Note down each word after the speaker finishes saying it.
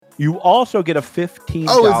You also get a $15.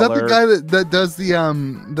 Oh, is that the guy that does the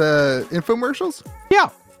infomercials? Yeah.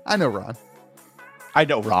 I know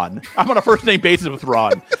Ron. I'm on a first name basis with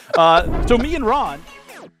Ron. So me and Ron.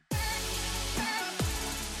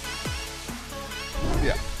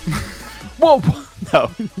 Yeah. Whoa. No,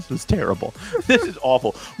 this is terrible. This is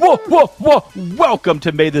awful. Whoa. Welcome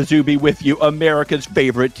to Metazoo be with you, America's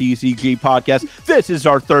favorite TCG podcast. This is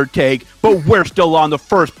our third take, but we're still on the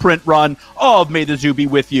first print run of Metazoo be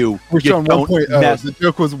with you. We're still on 1.0. The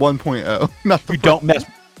joke was 1.0. Not the you don't mess.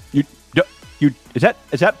 You is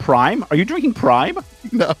that Prime? Are you drinking Prime?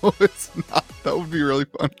 No, it's not. That would be really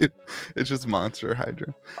funny. It's just Monster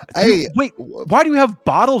Hydro. Hey, wait, why do you have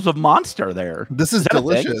bottles of Monster there? This is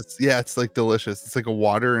delicious. Yeah, it's like delicious. It's like a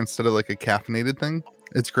water instead of like a caffeinated thing.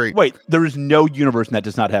 It's great. Wait, there is no universe that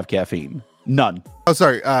does not have caffeine. None. Oh,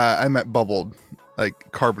 sorry. I meant bubbled,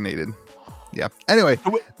 like carbonated. Yeah. Anyway.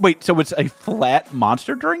 Wait, so it's a flat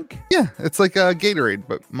Monster drink? Yeah, it's like a Gatorade,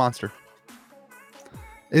 but Monster.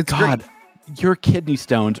 It's great. Your kidney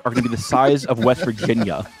stones are going to be the size of West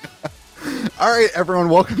Virginia. All right, everyone,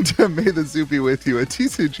 welcome to Metazoo be with you, a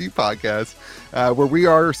TCG podcast where we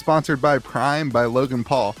are sponsored by Prime by Logan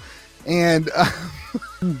Paul. And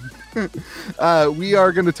we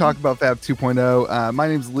are going to talk about Fab 2.0. My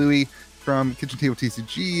name's Louie from Kitchen Table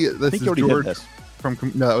TCG. This is George from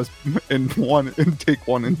that was in take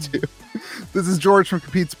 1 and 2. This is George from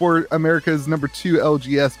Compete Sport, America's number 2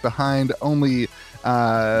 LGS behind only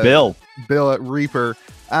Bill at Reaper.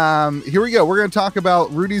 Here we go. We're going to talk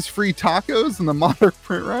about Rudy's Free Tacos and the Monarch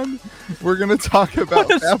print run. We're going to talk about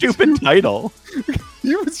what a stupid title.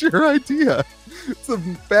 It was your idea. It's a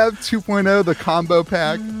Fab 2.0, the combo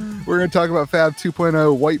pack. We're going to talk about Fab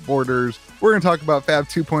 2.0 White Borders. We're going to talk about Fab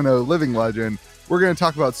 2.0 Living Legend. We're going to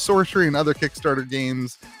talk about Sorcery and other Kickstarter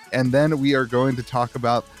games. And then we are going to talk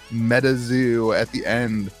about Metazoo at the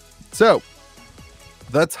end. So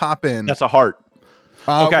let's hop in. That's a heart.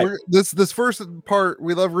 Okay. This first part,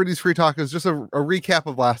 we love Rudy's Free Tacos. Just a recap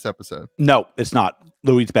of last episode. No, it's not.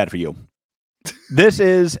 Louis, it's bad for you. This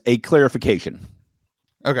is a clarification.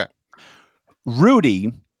 Okay.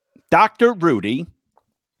 Rudy, Dr. Rudy,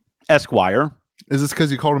 Esquire. Is this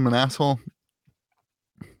because you called him an asshole?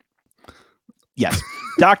 Yes.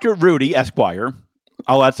 Dr. Rudy, Esquire.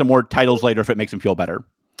 I'll add some more titles later if it makes him feel better.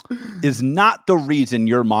 Is not the reason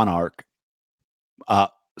your Monarch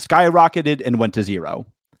skyrocketed and went to zero.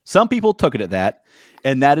 Some people took it at that,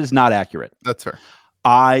 and that is not accurate. That's fair.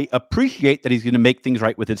 I appreciate that he's going to make things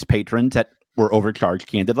right with his patrons that were overcharged,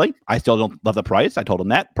 candidly. I still don't love the price. I told him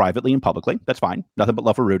that privately and publicly. That's fine. Nothing but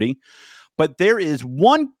love for Rudy. But there is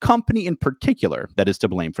one company in particular that is to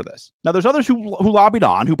blame for this. Now, there's others who lobbied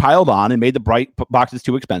on, who piled on and made the bright boxes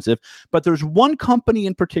too expensive. But there's one company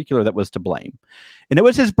in particular that was to blame. And it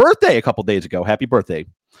was his birthday a couple days ago. Happy birthday.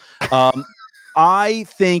 I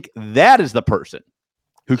think that is the person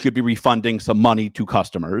who should be refunding some money to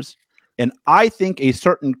customers. And I think a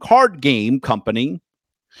certain card game company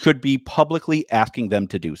should be publicly asking them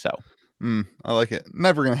to do so. I like it.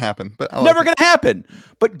 Never going to happen. But never going to happen.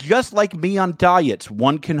 But just like me on diets,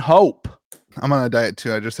 one can hope. I'm on a diet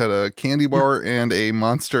too. I just had a candy bar and a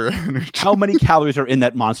Monster Energy. How many calories are in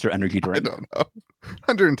that Monster Energy drink? I don't know.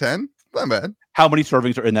 110. Not bad. How many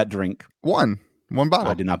servings are in that drink? One bottle.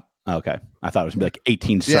 I did not. Okay. I thought it was like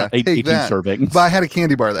 18 18 servings. But I had a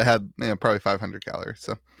candy bar that had probably 500 calories.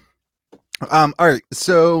 So, all right.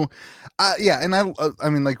 So, yeah. And I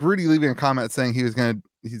mean, like Rudy leaving a comment saying there's going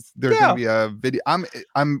to be a video.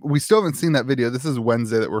 We still haven't seen that video. This is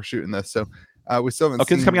Wednesday that we're shooting this. So, we still haven't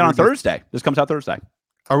seen. It's coming out on Thursday. This comes out Thursday.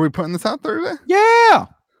 Are we putting this out Thursday? Yeah.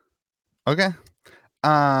 Okay.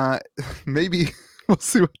 Maybe. We'll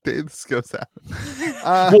see what day this goes out.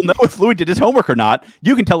 We'll know if Louis did his homework or not.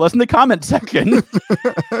 You can tell us in the comment section.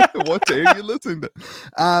 What day are you listening to?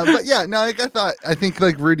 But yeah, no, like I think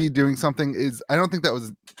like Rudy doing something is. I don't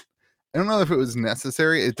know if it was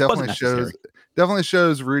necessary. It definitely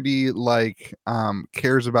shows Rudy like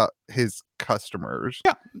cares about his customers.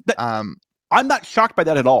 Yeah, I'm not shocked by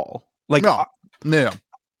that at all. Like no.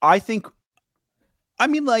 I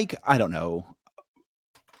mean, like I don't know.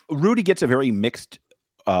 Rudy gets a very mixed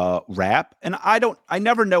rap, and I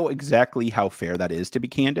never know exactly how fair that is, to be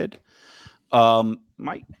candid. You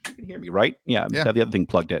can hear me, right? Yeah. Have the other thing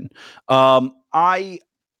plugged in.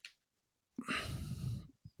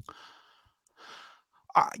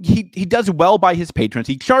 He does well by his patrons.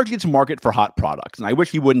 He charges market for hot products, and I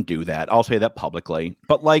wish he wouldn't do that. I'll say that publicly.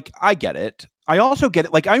 But like, I get it. I also get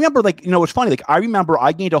it. Like, I remember, like, it's funny. Like, I remember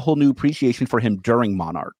I gained a whole new appreciation for him during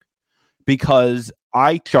Monarch because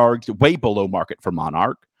I charged way below market for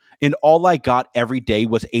Monarch, And all I got every day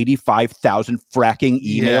was 85,000 fracking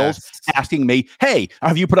emails asking me, hey,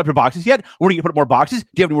 have you put up your boxes yet? When are you put up more boxes? Do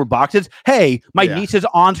you have any more boxes? Hey, my niece's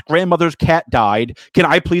aunt's grandmother's cat died. Can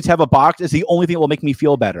I please have a box? It's the only thing that will make me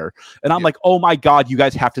feel better. And I'm like, oh my God, you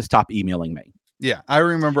guys have to stop emailing me. Yeah, I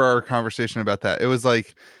remember our conversation about that. It was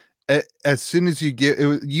like, as soon as you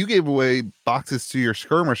gave away boxes to your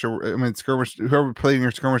skirmish, skirmish, whoever played in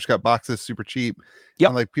your skirmish got boxes super cheap. Yeah,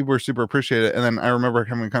 like people were super appreciative. And then I remember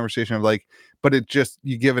having a conversation of like, but it just,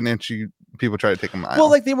 you give an inch, people try to take a mile. Well,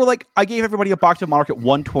 like they were like, I gave everybody a box of Monarch at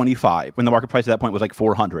 $125 when the market price at that point was like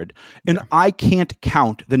 $400, and I can't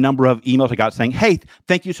count the number of emails I got saying, hey,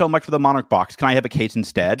 thank you so much for the Monarch box. Can I have a case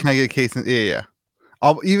instead? Can I get a case? Yeah.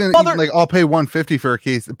 I'll even like I'll pay $150 for a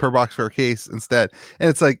case per box for a case instead. And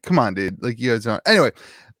it's like, come on, dude. Like, you guys don't. Anyway,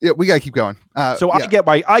 yeah, we gotta keep going. I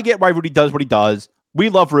get why Rudy does what he does. We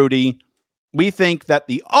love Rudy. We think that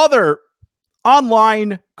the other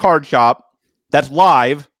online card shop that's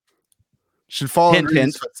live should follow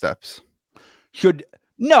Rudy's footsteps.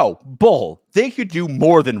 Bull. They should do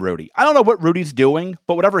more than Rudy. I don't know what Rudy's doing,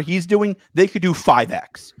 but whatever he's doing, they could do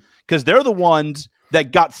 5x, because they're the ones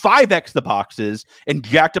that got 5x the boxes and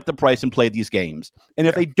jacked up the price and played these games. And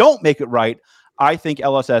if they don't make it right, I think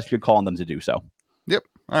LSS should call on them to do so. Yep.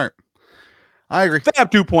 All right. I agree. Fab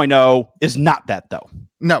 2.0 is not that, though.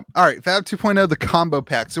 No. All right. Fab 2.0, the combo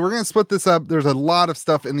pack. So we're going to split this up. There's a lot of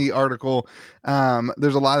stuff in the article.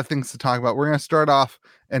 There's a lot of things to talk about. We're going to start off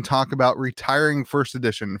and talk about retiring first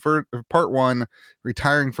edition. For part 1,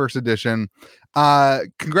 retiring first edition.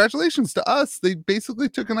 Congratulations to us. They basically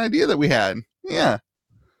took an idea that we had. Yeah.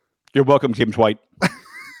 You're welcome, James White.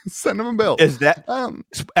 Send him a bill. Is that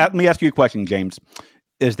let me ask you a question, James.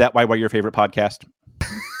 Is that why we're your favorite podcast?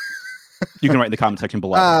 You can write in the comment section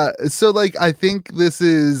below. So like I think this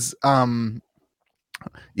is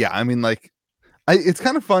it's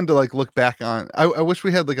kind of fun to like look back on. I wish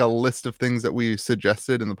we had like a list of things that we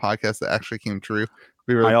suggested in the podcast that actually came true.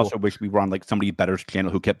 I also wish we were on like somebody better's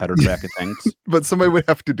channel who kept better track of things. But somebody would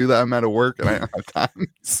have to do that. I'm out of work and I don't have time.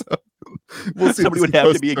 So we'll see. Somebody would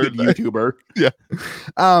have to be a good YouTuber. Yeah.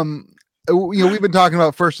 We've been talking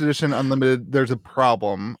about first edition unlimited. There's a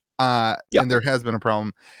problem. And there has been a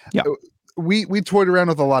problem. Yeah. We toyed around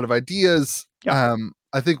with a lot of ideas. Yeah.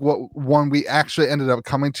 I think what one we actually ended up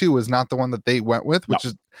coming to was not the one that they went with,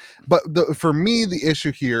 for me, the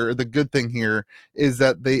issue here, the good thing here is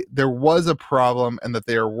that there was a problem and that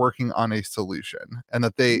they are working on a solution, and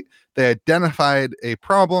that they identified a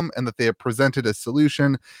problem and that they have presented a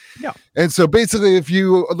solution. Yeah. And so basically, if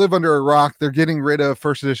you live under a rock, they're getting rid of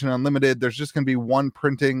first edition unlimited. There's just going to be one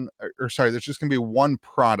there's just going to be one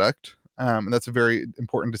product. And that's a very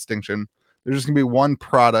important distinction. There's just going to be one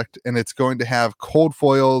product, and it's going to have cold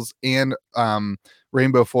foils and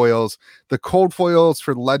rainbow foils. The cold foils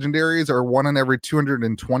for legendaries are 1 in every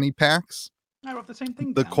 220 packs. I wrote the same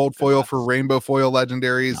thing. The cold foil for rainbow foil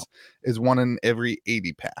legendaries is 1 in every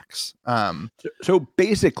 80 packs. So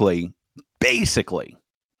basically,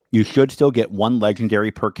 you should still get 1 legendary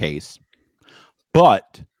per case.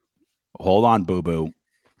 But hold on, boo-boo.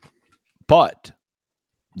 But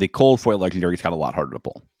the cold foil legendaries got a lot harder to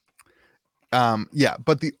pull.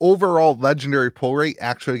 But the overall legendary pull rate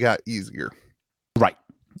actually got easier. Right.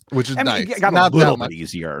 Which is nice. It got a little bit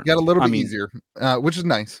easier. Got a little bit easier, which is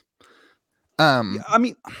nice.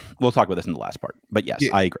 We'll talk about this in the last part. But yes,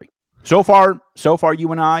 I agree. So far,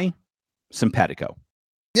 you and I, simpatico.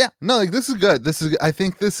 Yeah. No, like this is good. I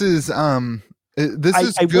think this is this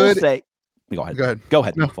is I good. Will say, Go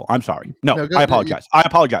ahead. No. I'm sorry. No, I apologize. I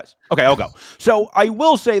apologize. Okay, I'll go. So I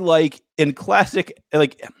will say, like in classic,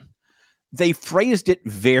 like they phrased it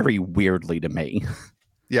very weirdly to me.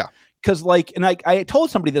 Yeah. Because I told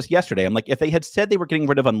somebody this yesterday. I'm like, if they had said they were getting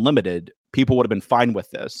rid of unlimited, people would have been fine with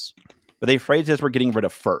this. But they phrased it as we're getting rid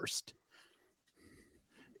of first.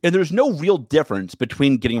 And there's no real difference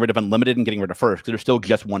between getting rid of unlimited and getting rid of first, because there's still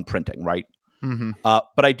just one printing, right? Mm-hmm.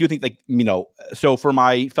 But I do think, so for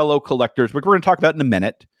my fellow collectors, we're going to talk about in a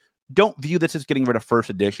minute, don't view this as getting rid of first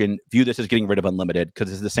edition. View this as getting rid of unlimited,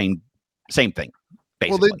 because it's the same thing,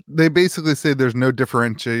 basically. Well, they basically say there's no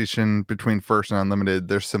differentiation between first and unlimited.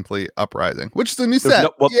 There's simply Uprising, which is the new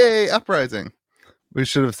set. Yay, Uprising. We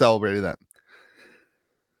should have celebrated that.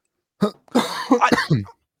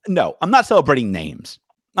 No, I'm not celebrating names.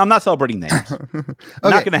 Not going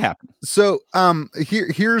to happen. So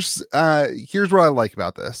here's what I like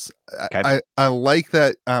about this. Okay. I like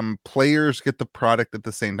that players get the product at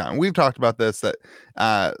the same time. We've talked about this, that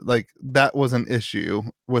that was an issue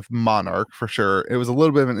with Monarch for sure. It was a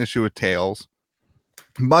little bit of an issue with Tales.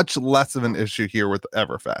 Much less of an issue here with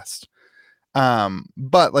Everfest.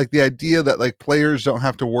 But like the idea that like players don't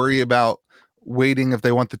have to worry about waiting if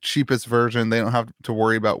they want the cheapest version, they don't have to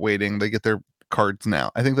worry about waiting. They get their cards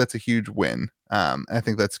now. I think that's a huge win. I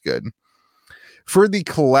think that's good. For the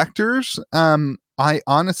collectors, I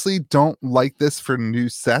honestly don't like this for new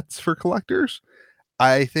sets for collectors.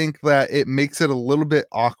 I think that it makes it a little bit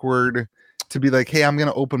awkward to be like, hey, I'm going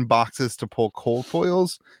to open boxes to pull cold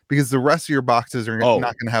foils because the rest of your boxes are not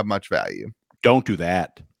going to have much value. Don't do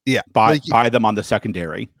that. Yeah. Buy them on the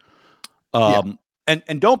secondary. And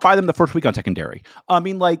don't buy them the first week on secondary. I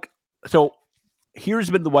mean, like, so here's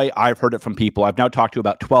been the way I've heard it from people. I've now talked to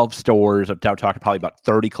about 12 stores. I've now talked to probably about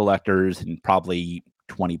 30 collectors and probably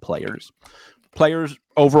 20 players. Players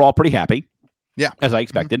overall pretty happy. Yeah. As I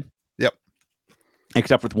expected. Mm-hmm. Yep.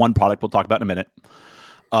 Except with one product we'll talk about in a minute.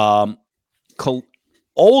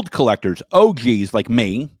 Old collectors, OGs like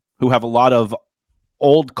me, who have a lot of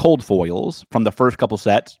old cold foils from the first couple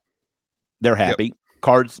sets, they're happy. Yep.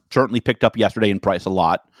 Cards certainly picked up yesterday in price a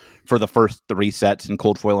lot for the first 3 sets in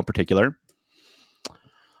cold foil in particular.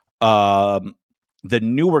 The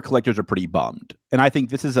newer collectors are pretty bummed. And I think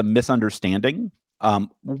this is a misunderstanding.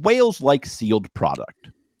 Whales like sealed product.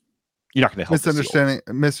 You're not going to help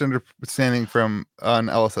misunderstanding from on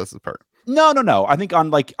LSS's part. No. I think I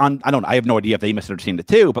have no idea if they misunderstand it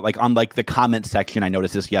too, but like on like the comment section, I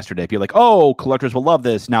noticed this yesterday. If you're like, oh, collectors will love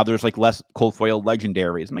this. Now there's like less cold foil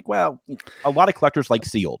legendaries. I'm like, well, a lot of collectors like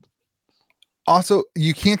sealed. Also,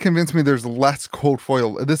 you can't convince me there's less cold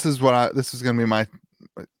foil. This is going to be my,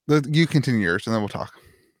 you continue yours and then we'll talk.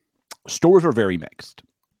 Stores are very mixed.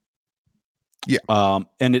 Yeah.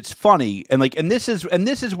 And it's funny. And this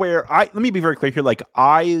is where let me be very clear here. Like,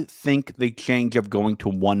 I think the change of going to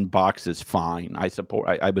one box is fine. I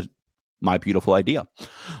support, I was my beautiful idea.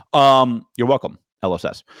 You're welcome,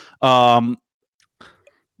 LSS.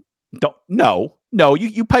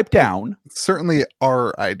 You pipe down. Certainly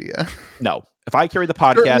our idea. No, if I carry the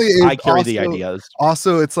podcast, I carry the ideas.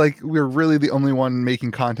 Also, it's like, we're really the only one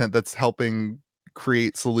making content that's helping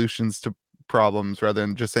create solutions to problems rather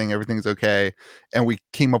than just saying everything's okay. And we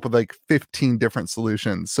came up with like 15 different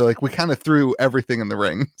solutions, so like we kind of threw everything in the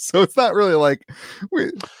ring. So it's not really like,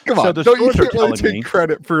 come on, don't you can't really take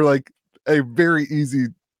credit for like a very easy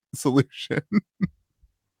solution.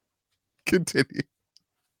 Continue.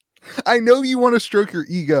 I know you want to stroke your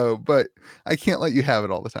ego, but I can't let you have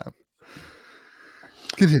it all the time.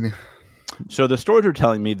 Continue. So the stores are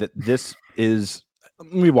telling me that this is,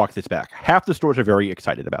 let me walk this back. Half the stores are very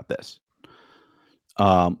excited about this.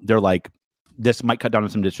 They're like, this might cut down on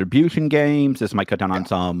some distribution games. This might cut down on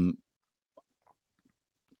some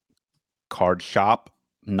card shop,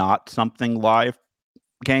 not something live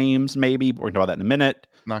games. Maybe we're going to talk about that in a minute.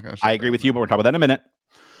 I agree with you, but we're talking about that in a minute.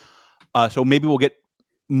 So maybe we'll get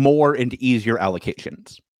more into easier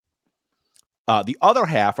allocations. The other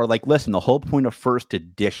half are like, listen, the whole point of first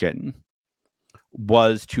edition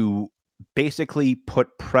was to basically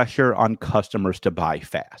put pressure on customers to buy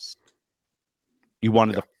fast. You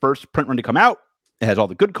wanted the first print run to come out. It has all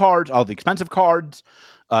the good cards, all the expensive cards.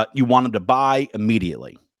 You wanted to buy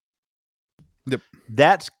immediately. Yep.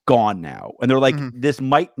 That's gone now. And they're like, this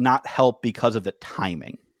might not help because of the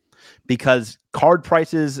timing. Because card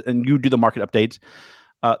prices, and you do the market updates,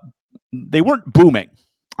 they weren't booming,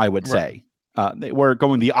 I would say. They were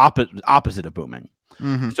going the opposite of booming.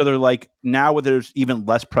 So they're like, now there's even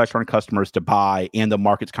less pressure on customers to buy and the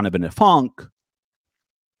market's kind of in a funk.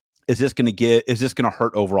 Is this going to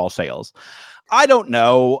hurt overall sales? I don't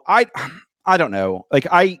know. I don't know. Like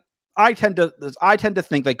I tend to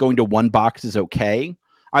think that going to one box is okay.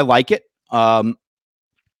 I like it. I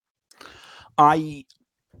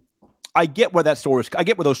get where those stores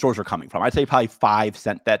are coming from. I'd say probably 5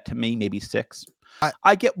 sent that to me, maybe 6.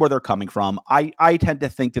 I get where they're coming from. I tend to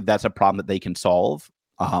think that that's a problem that they can solve.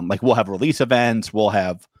 Like we'll have release events. We'll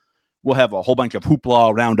have a whole bunch of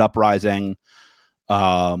hoopla around Uprising.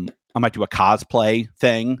 I might do a cosplay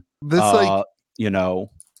thing. That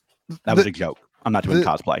was a joke. I'm not doing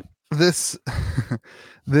cosplay. This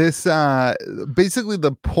basically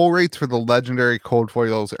the pull rates for the legendary cold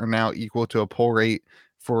foils are now equal to a pull rate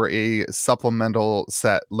for a supplemental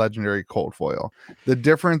set legendary cold foil. The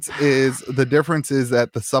difference is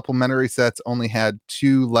that the supplementary sets only had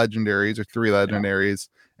 2 legendaries or 3 legendaries,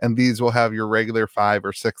 and these will have your regular 5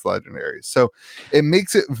 or 6 legendaries. So it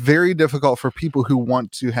makes it very difficult for people who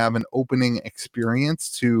want to have an opening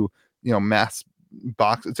experience to, mass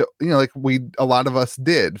box, to, like a lot of us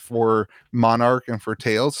did for Monarch and for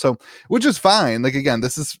Tales. So, which is fine. Like, again,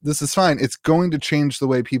 this is fine. It's going to change the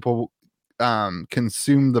way people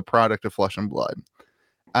consume the product of Flesh and Blood.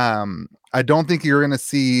 I don't think you're going to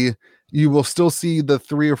see You will still see the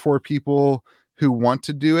 3 or 4 people who want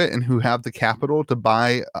to do it and who have the capital to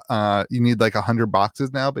buy. You need like 100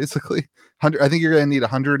 boxes now, basically. 100. I think you're going to need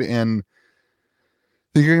 100 and I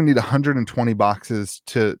think you're going to need 120 boxes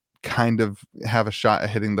to kind of have a shot at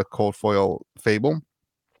hitting the cold foil Fable.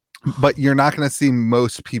 But you're not going to see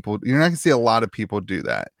most people. You're not going to see a lot of people do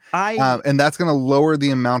that. And that's going to lower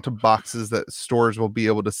the amount of boxes that stores will be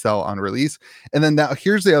able to sell on release. And then now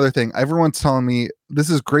here's the other thing. Everyone's telling me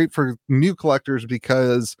this is great for new collectors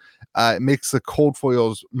because it makes the cold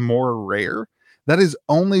foils more rare. That is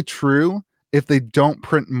only true if they don't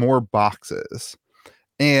print more boxes.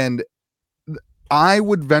 And I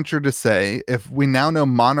would venture to say, if we now know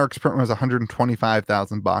Monarch's print was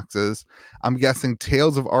 125,000 boxes, I'm guessing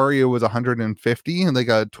Tales of Aria was 150 and like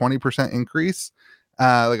a 20% increase,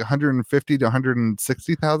 like 150 to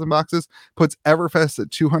 160,000 boxes, puts Everfest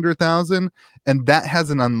at 200,000, and that has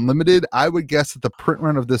an unlimited. I would guess that the print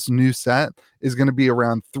run of this new set is going to be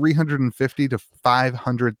around 350 to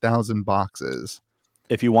 500,000 boxes.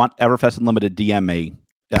 If you want Everfest Unlimited, DM me.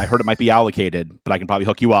 I heard it might be allocated, but I can probably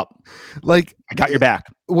hook you up. Like, I got your back.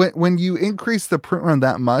 When you increase the print run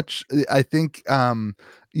that much, I think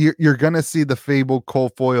you're going to see the Fable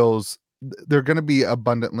cold foils. They're going to be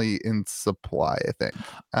abundantly in supply, I think.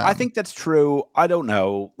 I think that's true. I don't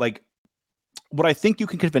know. Like, what I think you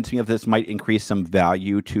can convince me of this might increase some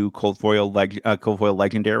value to cold foil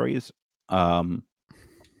legendaries.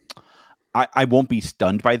 I won't be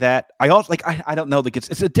stunned by that. I also like I don't know, like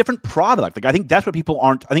it's a different product. Like I think that's what people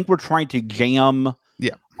aren't. I think we're trying to jam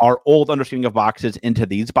our old understanding of boxes into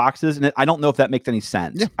these boxes, and I don't know if that makes any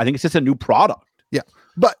sense. Yeah. I think it's just a new product. Yeah,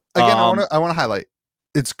 but again, I want to highlight.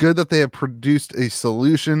 It's good that they have produced a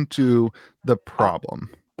solution to the problem.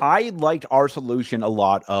 I liked our solution a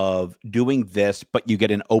lot of doing this, but you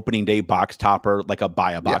get an opening day box topper, like a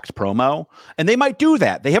buy a box promo, and they might do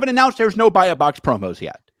that. They haven't announced there's no buy a box promos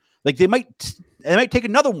yet. Like they might take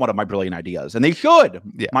another one of my brilliant ideas, and they should.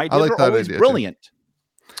 Yeah, my ideas are always brilliant,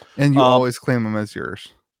 and you always claim them as yours.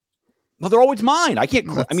 Well, they're always mine. I can't.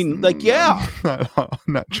 I mean, like, yeah,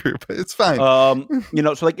 not true, but it's fine. So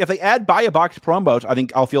like if they add buy a box promos, I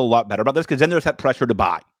think I'll feel a lot better about this because then there's that pressure to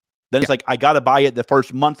buy. Then it's like I got to buy it the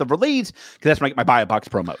first month of release because that's my buy a box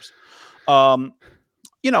promos. I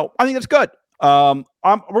think that's good. We're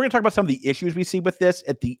going to talk about some of the issues we see with this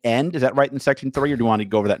at the end. Is that right in section 3, or do you want to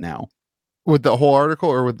go over that now? With the whole article,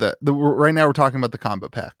 or with the right now we're talking about the combo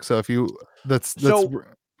pack. So if you you want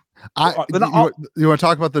to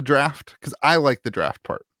talk about the draft, because I like the draft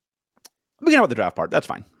part. We can talk about the draft part. That's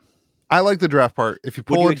fine. I like the draft part. If you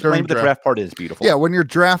pull it during the draft part is beautiful. Yeah, when you're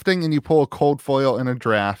drafting and you pull a cold foil in a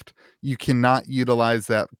draft, you cannot utilize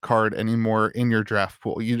that card anymore in your draft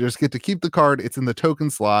pool. You just get to keep the card. It's in the token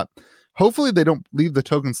slot. Hopefully they don't leave the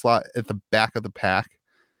token slot at the back of the pack,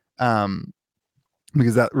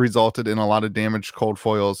 because that resulted in a lot of damaged cold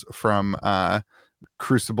foils from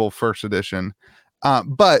Crucible First Edition.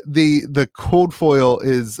 But the cold foil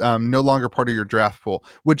is no longer part of your draft pool,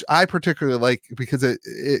 which I particularly like because and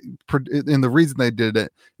the reason they did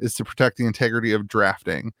it is to protect the integrity of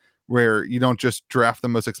drafting, where you don't just draft the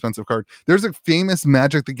most expensive card. There's a famous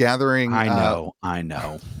Magic the Gathering. I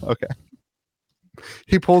know. Okay.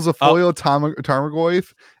 He pulls a foil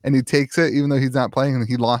Tarmogoyf and he takes it, even though he's not playing, and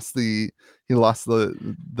he lost the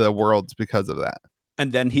worlds because of that.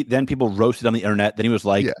 And then people roasted on the internet. Then he was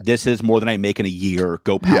like, "This is more than I make in a year.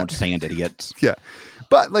 Go pound sand, idiots." Yeah,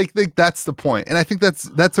 but like that's the point, and I think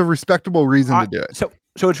that's a respectable reason to do it.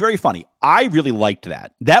 So it's very funny. I really liked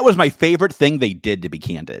that. That was my favorite thing they did, to be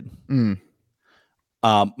candid.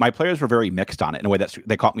 My players were very mixed on it in a way that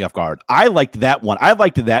they caught me off guard. I liked that one. I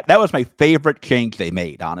liked that. That was my favorite change they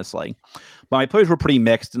made, honestly. But my players were pretty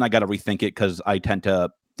mixed, and I got to rethink it because I tend to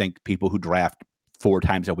think people who draft 4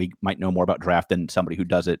 times a week might know more about draft than somebody who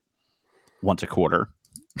does it once a quarter.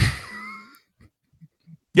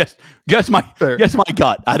 Yes, my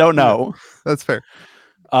gut. I don't know. That's fair.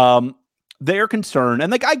 They're concerned,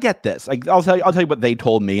 and like I get this. Like I'll tell you what they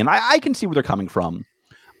told me, and I can see where they're coming from.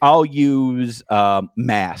 I'll use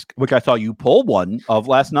Mask, which I saw you pull one of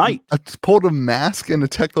last night. I pulled a Mask and a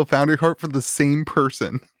Techno Foundry Heart for the same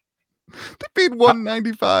person. They paid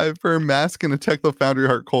 $195 for a Mask and a Techno Foundry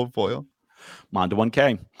Heart cold foil. On to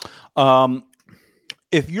 1K.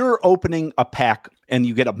 If you're opening a pack and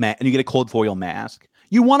you get a cold foil Mask,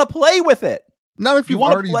 you want to play with it. Not if you've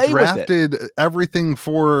already drafted everything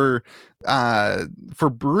for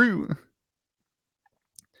Brew.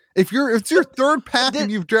 If it's your third pack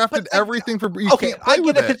and you've drafted everything for Brew, you can't play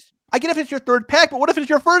with it. I get if it's your third pack, but what if it's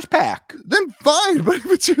your first pack? Then fine, but if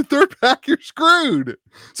it's your third pack, you're screwed.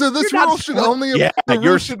 So this rule should only... Yeah,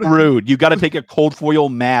 you're screwed. You got to take a cold foil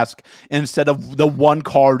mask instead of the one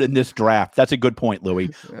card in this draft. That's a good point,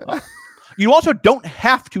 Louie. You also don't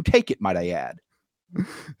have to take it, might I add.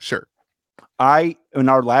 Sure. In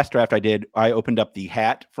our last draft I opened up the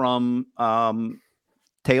hat from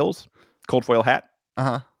Tails, cold foil hat.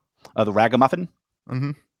 The Ragamuffin.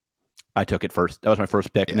 Mm-hmm. I took it first. That was my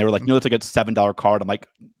first pick, and they were like, "No, it's like a $7 card." I'm like,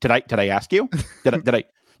 "Did I ask you? Did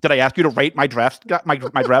I ask you to rate my draft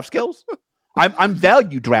skills? I'm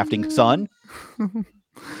value drafting, son."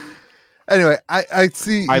 Anyway, I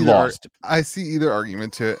see. I lost. I see either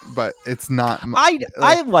argument to it, but it's not.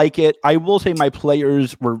 I like it. I will say my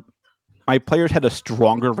players had a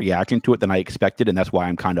stronger reaction to it than I expected, and that's why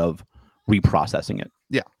I'm kind of reprocessing it.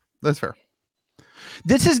 Yeah, that's fair.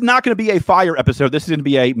 This is not going to be a fire episode. This is going to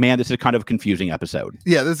be this is kind of a confusing episode.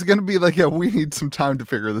 Yeah, this is going to be like we need some time to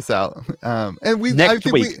figure this out. And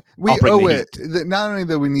next week we owe it. Not only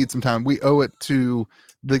that we need some time, we owe it to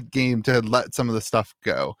the game to let some of the stuff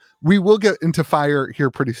go. We will get into fire here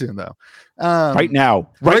pretty soon, though. Right now.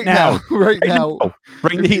 Bring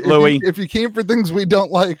the heat, Louie. If you came for things we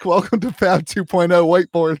don't like, welcome to Fab 2.0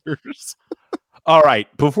 Whiteboarders. All right,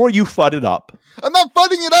 before you FUD it up. I'm not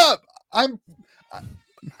fudding it up.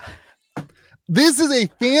 This is a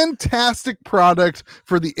fantastic product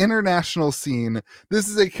for the international scene. This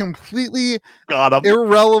is a completely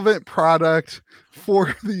irrelevant product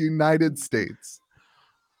for the United States.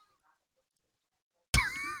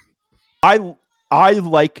 I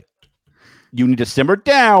like, you need to simmer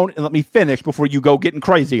down and let me finish before you go getting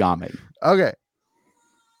crazy on me. Okay.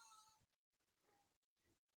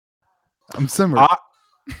 I'm simmering.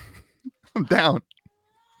 I'm down.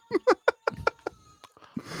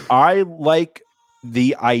 I like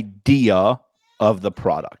the idea of the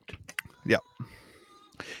product. Yep.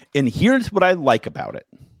 And here's what I like about it.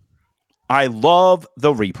 I love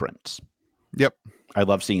the reprints. Yep. I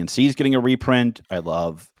love CNC's getting a reprint. I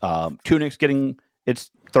love Tunic's getting its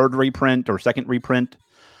third reprint or second reprint.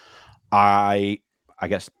 I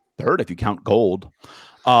guess third if you count gold.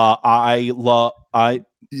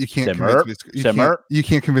 You can't convince me. You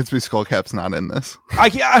can't convince me Skullcap's not in this. I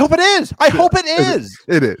hope it is. I hope it is.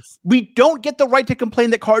 It is. We don't get the right to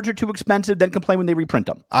complain that cards are too expensive, then complain when they reprint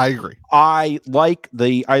them. I agree. I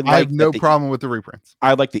have no problem with the reprints.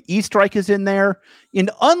 I like the E-Strike is in there. And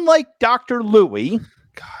unlike Dr. Louie,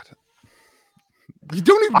 God, you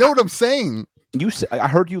don't even know what I'm saying. I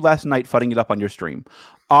heard you last night fudding it up on your stream.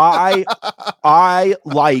 I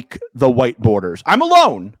like the white borders. I'm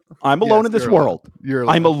alone. I'm alone in this world.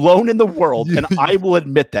 I'm alone in the world, and I will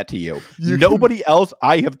admit that to you. Nobody else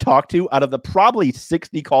I have talked to out of the probably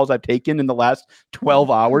 60 calls I've taken in the last 12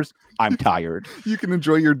 hours, I'm tired. You can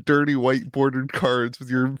enjoy your dirty white bordered cards with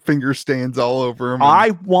your finger stains all over them.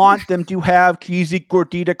 I want them to have cheesy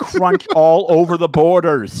gordita crunch all over the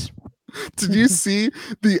borders. Did you see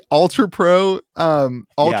the Ultra Pro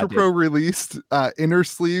released inner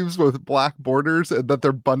sleeves with black borders that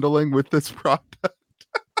they're bundling with this product?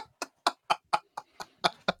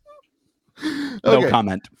 No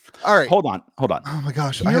comment. All right. Hold on. Oh my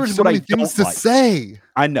gosh. I have so many things to say.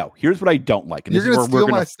 I know. Here's what I don't like. And You're going to steal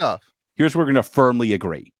my stuff. Here's where we're going to firmly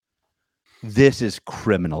agree. This is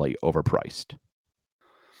criminally overpriced.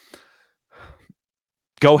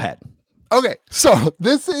 Go ahead. Okay, so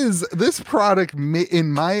this product,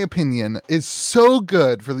 in my opinion, is so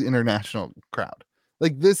good for the international crowd.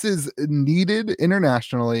 Like, this is needed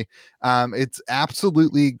internationally. It's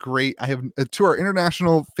absolutely great. I have to our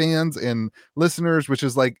international fans and listeners, which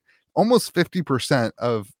is like almost 50%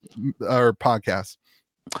 of our podcast.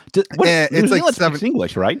 It's like 7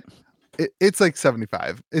 English, right? It's like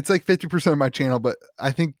 75. It's like 50% of my channel, but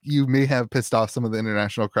I think you may have pissed off some of the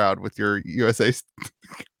international crowd with your USA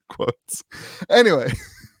quotes. Anyway,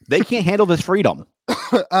 they can't handle this freedom.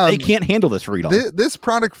 They can't handle this freedom. This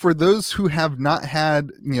product, for those who have not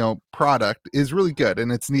had, product, is really good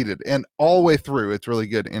and it's needed. And all the way through, it's really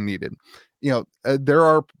good and needed. There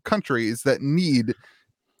are countries that need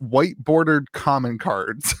white bordered common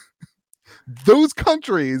cards. Those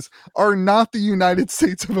countries are not the United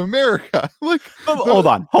States of America. Like, hold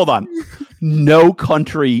on. No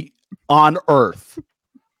country on earth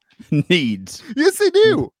needs. Yes, they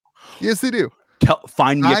do.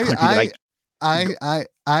 Find me a country.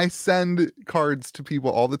 I send cards to people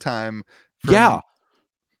all the time.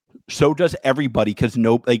 So does everybody, because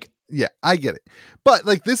yeah, I get it. But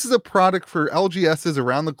this is a product for LGSs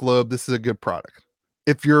around the globe. This is a good product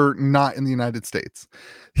if you're not in the United States.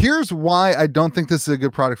 Here's why I don't think this is a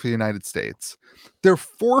good product for the United States. They're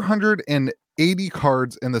 $480 80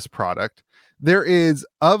 cards in this product. There is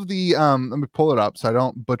of the let me pull it up so I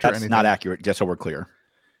don't butcher anything. That's not accurate, just so we're clear.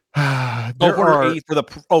 There are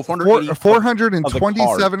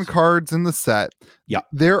 427 cards in the set. Yeah.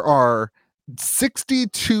 There are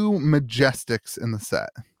 62 Majestics in the set.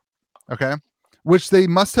 Okay. Which they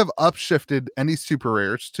must have upshifted any super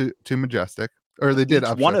rares to Majestic. Or they did.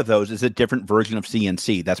 One of those is a different version of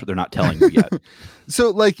CNC. That's what they're not telling you yet. So,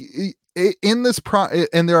 like, in this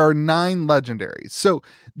and there are 9 legendaries. So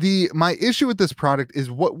my issue with this product is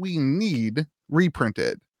what we need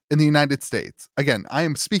reprinted in the United States. Again, I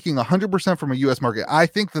am speaking 100% from a US market. I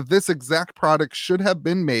think that this exact product should have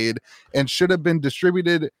been made and should have been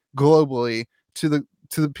distributed globally to the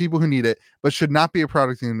people who need it, but should not be a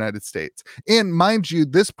product in the United States. And mind you,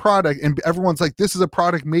 this product, and everyone's like, this is a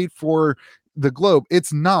product made for the globe.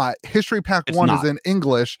 It's not. History Pack 1 is in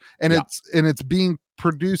English, and it's being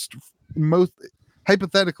produced most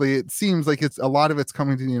hypothetically. It seems like a lot of it's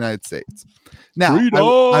coming to the United States. Now,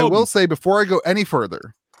 I will say before I go any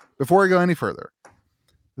further,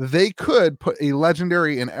 they could put a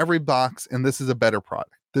legendary in every box, and this is a better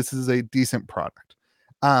product. This is a decent product.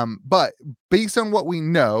 But based on what we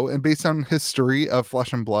know and based on history of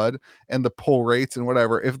Flesh and Blood and the pull rates and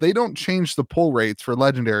whatever, if they don't change the pull rates for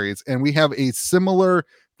legendaries and we have a similar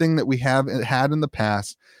thing that we have had in the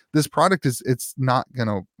past, this product it's not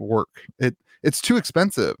gonna work. It's too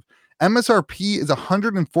expensive. MSRP is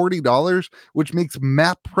 $140, which makes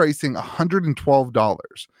map pricing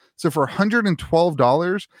 $112. So for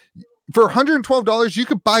 $112, you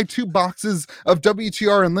could buy 2 boxes of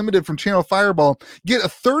WTR Unlimited from Channel Fireball, get a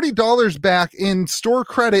 $30 back in store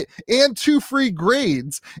credit and 2 free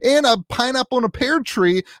grades and a pineapple and a pear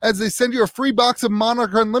tree as they send you a free box of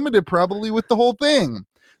Monarch Unlimited probably with the whole thing.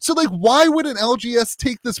 So, like, why would an LGS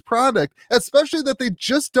take this product, especially that they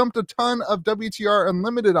just dumped a ton of WTR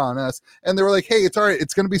Unlimited on us, and they were like, hey, it's all right,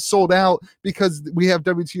 it's going to be sold out because we have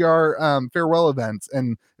WTR farewell events,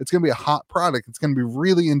 and it's going to be a hot product. It's going to be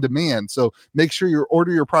really in demand, so make sure you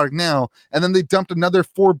order your product now. And then they dumped another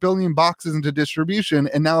 4 billion boxes into distribution,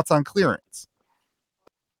 and now it's on clearance.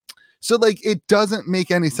 So, like, it doesn't make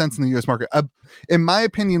any sense in the U.S. market. In my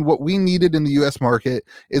opinion, what we needed in the U.S. market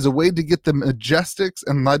is a way to get the Majestics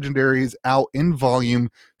and Legendaries out in volume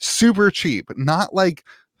super cheap, not like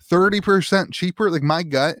 30% cheaper. Like, my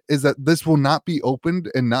gut is that this will not be opened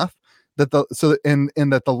enough that that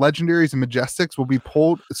the Legendaries and Majestics will be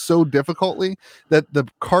pulled so difficultly that the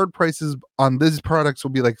card prices on these products will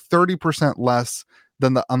be like 30% less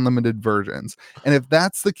than the unlimited versions. And if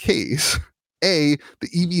that's the case, A, the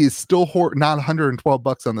EV is still not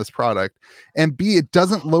 $112 on this product, and B, it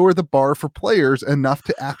doesn't lower the bar for players enough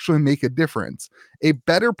to actually make a difference. A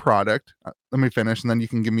better product, let me finish and then you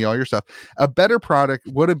can give me all your stuff. A better product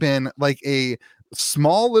would have been like a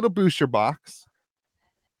small little booster box,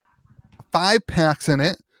 5 packs in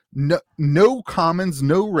it, no commons,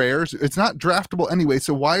 no rares. It's not draftable anyway,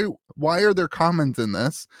 so why are there commons in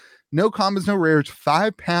this? No commons, no rares,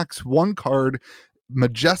 5 packs, 1 card,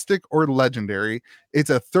 Majestic or Legendary. It's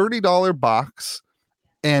a $30 box,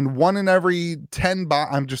 and 1 in every 10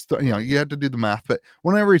 I'm just, you have to do the math, but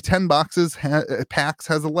 1 in every 10 boxes packs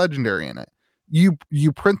has a Legendary in it. You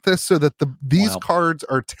print this so that these cards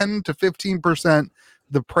are 10 to 15%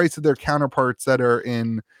 the price of their counterparts that are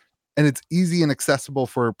in, and it's easy and accessible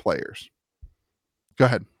for players. Go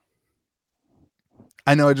ahead.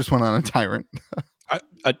 I know I just went on a tyrant.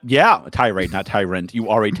 A tirade, not tyrant. You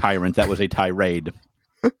are a tyrant. That was a tirade.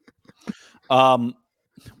 I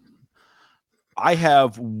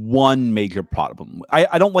have one major problem.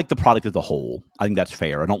 I don't like the product as a whole. I think that's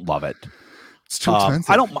fair. I don't love it. It's too expensive.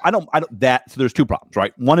 I don't. So there's 2 problems,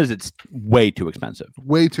 right? One is it's way too expensive.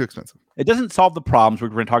 Way too expensive. It doesn't solve the problems we're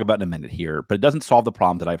going to talk about in a minute here, but it doesn't solve the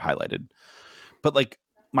problems that I've highlighted. But like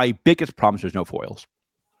my biggest problem is there's no foils.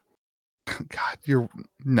 God,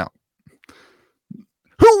 no.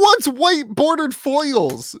 Who wants white bordered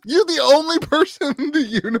foils? You're the only person in the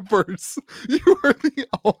universe. You are the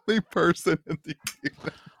only person in the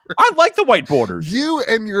universe. I like the white borders. You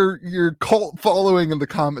and your cult following in the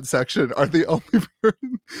comment section are the only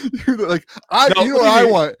person. You're like, I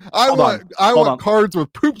want cards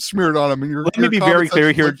with poop smeared on them. And let me be very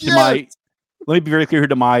clear here to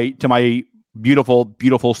my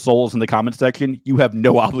beautiful souls in the comment section. You have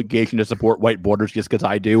no obligation to support white borders just because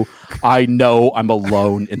I do. I know I'm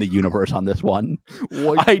alone in the universe on this one.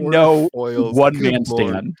 I know foils. One man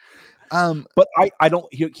stand. But I don't.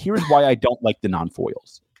 Here's why I don't like the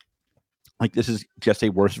non-foils. Like, this is just a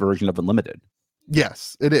worse version of Unlimited.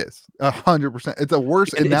 Yes, it is 100%. It's a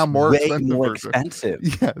worse and now more expensive.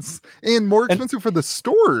 Yes, and more expensive for the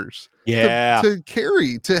stores. To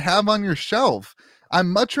carry, to have on your shelf. I'd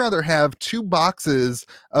much rather have 2 boxes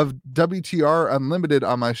of WTR Unlimited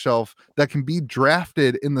on my shelf that can be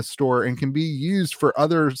drafted in the store and can be used for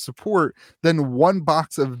other support than 1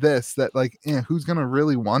 box of this that who's gonna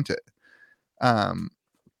really want it?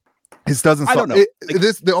 This doesn't solve it.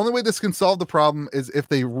 The only way this can solve the problem is if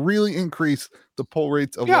they really increase the pull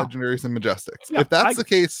rates of legendaries and majestics. If that's the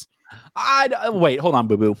case, wait, hold on,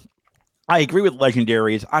 Boo Boo. I agree with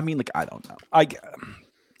legendaries. I mean, I don't know.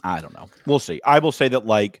 I don't know. We'll see. I will say that,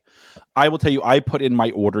 I will tell you, I put in my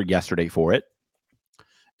order yesterday for it,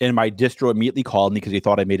 and my distro immediately called me because he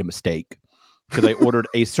thought I made a mistake because I ordered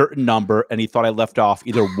a certain number and he thought I left off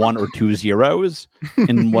either 1 or 2 zeros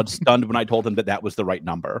and was stunned when I told him that was the right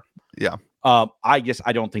number. Yeah. I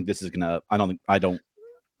don't think this is gonna. I don't.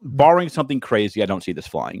 Barring something crazy, I don't see this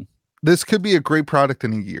flying. This could be a great product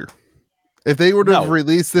in a year if they were to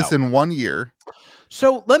release this in 1 year.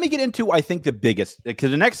 So let me get into, I think, the biggest,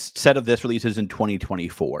 because the next set of this releases in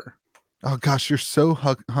 2024. Oh gosh, you're so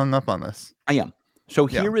hung up on this. I am. So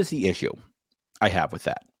here is the issue I have with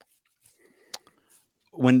that.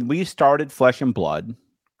 When we started Flesh and Blood,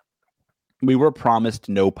 we were promised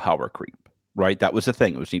no power creep. Right, that was the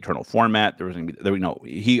thing. It was an eternal format.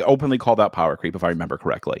 He openly called out power creep, if I remember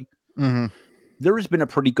correctly. Mm-hmm. There has been a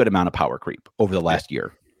pretty good amount of power creep over the last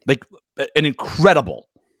year, an incredible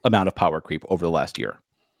amount of power creep over the last year.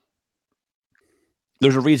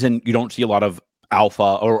 There's a reason you don't see a lot of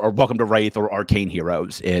Alpha or Welcome to Wraith or Arcane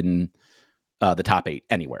heroes in the top 8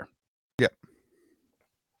 anywhere. Yeah.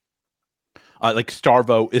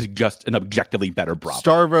 Starvo is just an objectively better Bravo.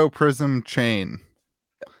 Starvo, Prism, Chain.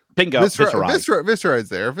 Bingo. Viscerai is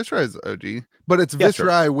there. Viscerai is OG, but it's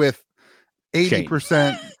Viscerai with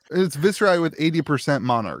 80%. It's Viscerai with 80%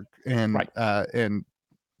 Monarch and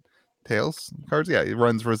Tails cards. Yeah, he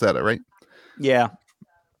runs Rosetta, right? Yeah,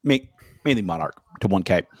 mainly Monarch to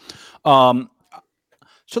 1K.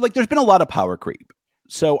 So there's been a lot of power creep.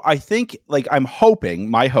 So I think I'm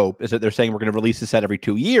hoping, my hope is that they're saying we're going to release this set every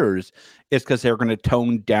 2 years, is because they're going to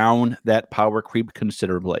tone down that power creep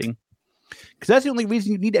considerably. Because that's the only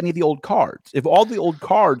reason you need any of the old cards. If all the old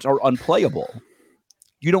cards are unplayable,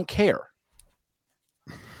 you don't care.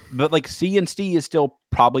 But C and C is still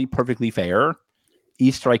probably perfectly fair.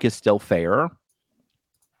 E-Strike is still fair.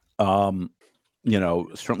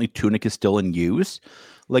 Certainly Tunic is still in use.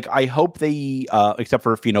 I hope they, except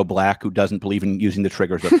for Fino Black, who doesn't believe in using the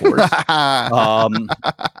triggers, of course. I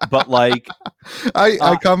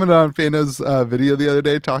commented on Fino's video the other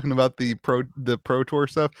day talking about the Pro Tour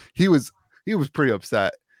stuff. He was pretty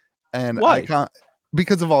upset, and why?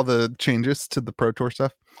 Because of all the changes to the Pro Tour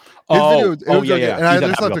stuff. Yeah. And I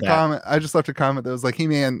just left a comment. I just left a comment that was like, "Hey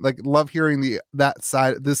man, love hearing that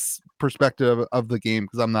side, this perspective of the game,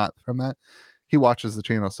 because I'm not from that." He watches the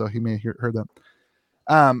channel, so he may have heard that.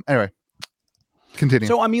 Anyway, continue.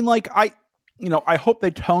 So I mean, I hope they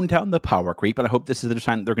tone down the power creep, and I hope this is the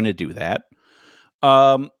time that they're going to do that.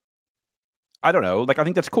 I don't know. I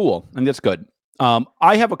think that's cool and that's good.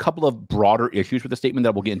 I have a couple of broader issues with the statement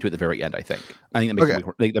that we'll get into at the very end. I think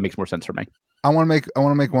that makes more sense for me. I want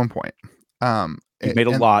to make one point. You've made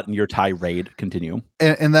a lot in your tirade. Continue.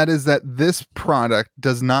 And that is that this product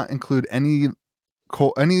does not include any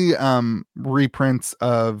reprints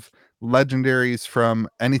of legendaries from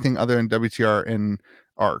anything other than WTR and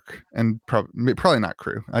Arc, and probably not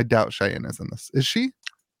Crew. I doubt Cheyenne is in this. Is she?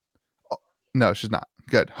 No, she's not.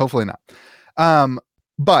 Good. Hopefully not.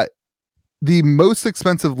 But the most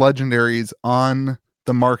expensive legendaries on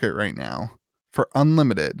the market right now for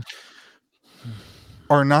unlimited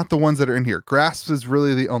are not the ones that are in here. Grasp is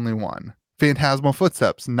really the only one. Phantasmal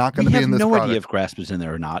Footsteps not going to be in this product. We have no idea if Grasp is in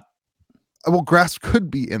there or not. Well, Grasp could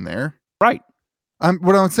be in there. Right.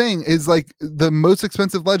 What I'm saying is the most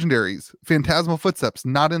expensive legendaries, Phantasmal Footsteps,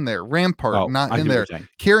 not in there. Rampart, not in there.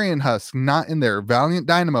 Carrion Husk, not in there. Valiant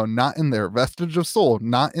Dynamo, not in there. Vestige of Soul,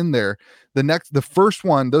 not in there. The first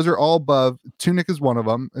one, those are all above. Tunic is one of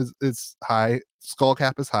them, is high.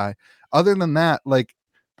 Skullcap is high. Other than that,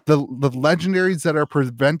 the legendaries that are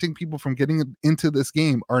preventing people from getting into this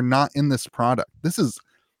game are not in this product. This is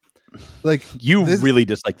really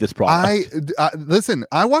dislike this product. Listen,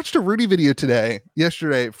 I watched a Rudy video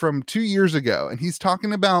yesterday from 2 years ago, and he's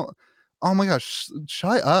talking about, oh my gosh,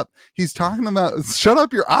 shut up. He's talking about, shut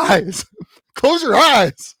up your eyes. Close your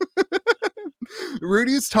eyes.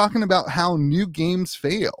 Rudy's talking about how new games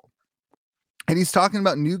fail. And he's talking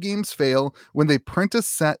about new games fail when they print a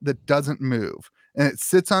set that doesn't move and it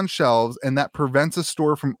sits on shelves, and that prevents a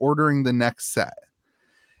store from ordering the next set.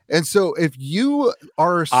 And so if you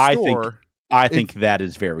are a store, I think that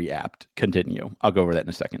is very apt. Continue. I'll go over that in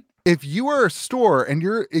a second. If you are a store and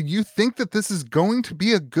you think that this is going to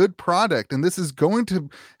be a good product and this is going to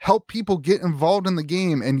help people get involved in the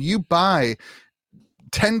game, and you buy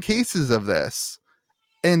 10 cases of this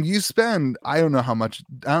and you spend, I don't know how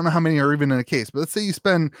many are even in a case, but let's say you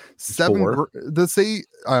spend I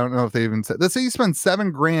don't know if they even said, let's say you spend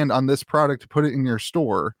 $7,000 on this product to put it in your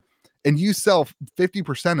store and you sell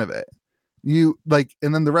 50% of it.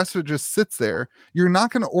 And then the rest of it just sits there. You're not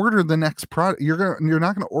going to order the next product. You're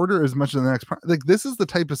not going to order as much of the next product. Like, this is the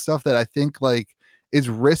type of stuff that I think like is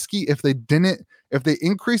risky. If they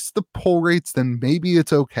increase the pull rates, then maybe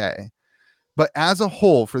it's okay. But as a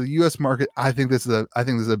whole, for the U.S. market, I think this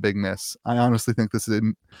is a big miss. I honestly think this is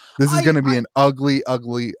going to be an ugly,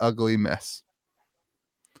 ugly, ugly miss.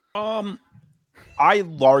 I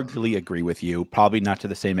largely agree with you. Probably not to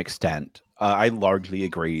the same extent. I largely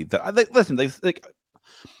agree that. Listen,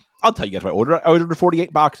 I'll tell you guys what I ordered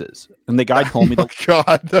 48 boxes, and the guy told me, "Oh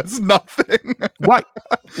God, that's nothing." What?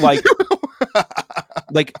 Like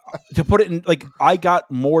to put it in, like, I got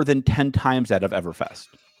more than 10 times that of Everfest.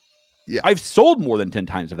 Yeah, I've sold more than 10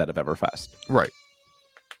 times of that of Everfest. Right.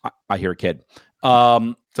 I hear a kid.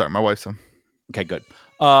 Sorry, my wife's son. Okay, good.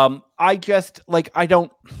 I just I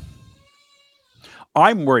don't.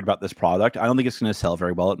 I'm worried about this product. I don't think it's going to sell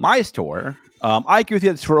very well at my store. I agree with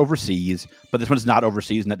you. It's for overseas, but this one's not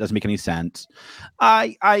overseas, and that doesn't make any sense.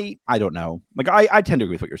 I don't know. I tend to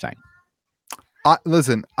agree with what you're saying.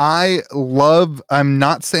 Listen, I'm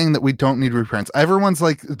not saying that we don't need reprints. Everyone's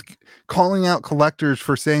like calling out collectors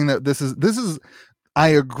for saying that this is. I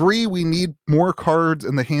agree. We need more cards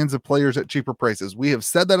in the hands of players at cheaper prices. We have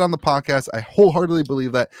said that on the podcast. I wholeheartedly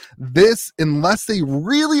believe that unless they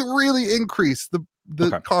really, really increase the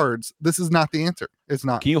cards, this is not the answer. It's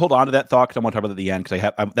not. Can you hold on to that thought? Because I want to talk about it at the end.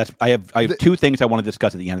 Because I have two things I want to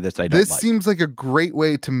discuss at the end of this. This seems like a great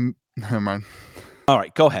way to. Never mind. All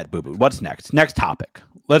right, go ahead, Boo Boo. What's next? Next topic.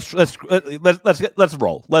 Let's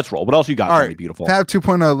roll. Let's roll. What else you got? All right, beautiful. Fab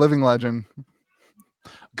 2.0 Living Legend.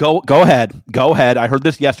 Go ahead. I heard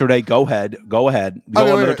this yesterday. Go ahead.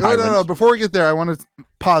 No. Before we get there, I want to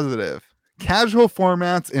positive. Casual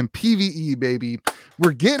formats and PvE, baby.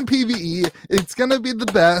 We're getting PvE. It's gonna be the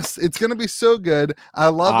best. It's gonna be so good. I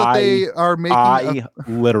love that they are making. I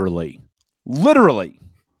literally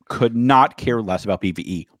could not care less about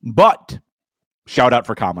PvE. But shout out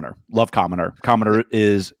for Commoner. Love Commoner. Commoner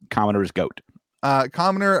is GOAT.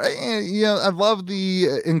 Commoner, I love the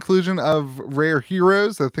inclusion of rare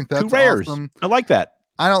heroes. I think that's 2 rares. Awesome. I like that.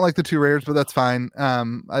 I don't like the 2 rares, but that's fine. I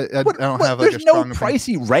don't have like there's no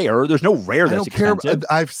pricey rare. There's no rare that's expensive.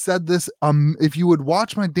 I've said this. If you would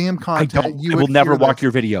watch my damn content, I will never watch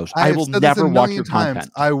your videos. I will never watch your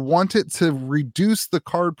content. I want it to reduce the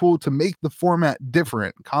card pool to make the format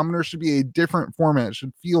different. Commoner should be a different format. It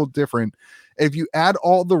should feel different. If you add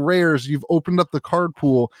all the rares, you've opened up the card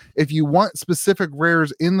pool. If you want specific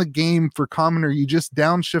rares in the game for Commoner, you just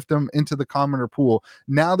downshift them into the Commoner pool.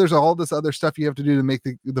 Now there's all this other stuff you have to do to make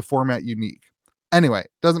the format unique. Anyway,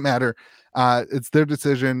 doesn't matter. It's their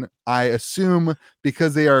decision. I assume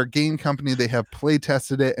because they are a game company, they have play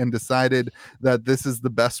tested it and decided that this is the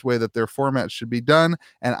best way that their format should be done.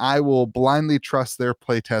 And I will blindly trust their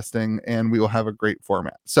play testing, and we will have a great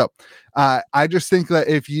format. So I just think that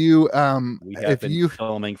if you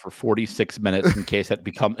filming for 46 minutes in case that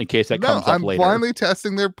comes up I'm later. Blindly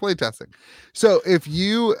testing their play testing. So if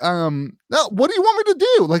you no, what do you want me to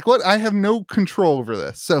do? Like, what? I have no control over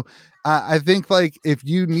this. So I think like if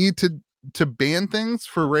you need to ban things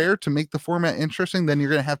for rare to make the format interesting, then you're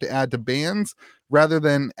going to have to add to bans rather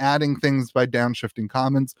than adding things by downshifting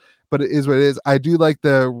commons. But it is what it is. I do like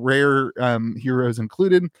the rare heroes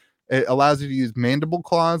included. It allows you to use mandible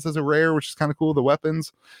claws as a rare, which is kind of cool. The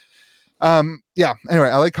weapons. Yeah. Anyway,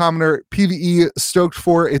 I like Commoner. PvE, stoked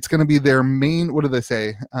for. It's going to be their main. What do they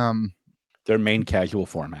say? Their main casual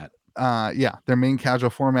format. Yeah, their main casual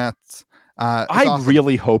formats. I awesome.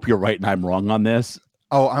 Really hope you're right and I'm wrong on this.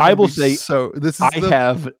 Oh, I will say so. This is I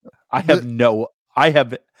don't know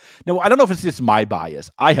if it's just my bias.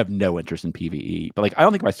 I have no interest in PvE, but I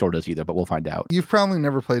don't think my store does either. But we'll find out. You've probably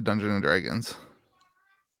never played Dungeons and Dragons.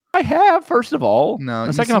 I have. First of all, no.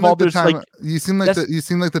 And second of all, there's you seem like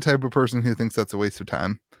the type of person who thinks that's a waste of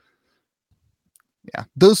time. Yeah,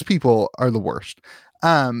 those people are the worst.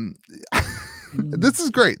 This is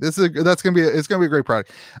great. It's gonna be a great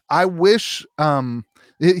product. I wish.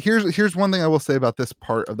 Here's one thing I will say about this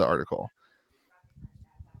part of the article.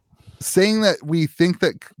 Saying that we think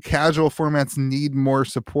that casual formats need more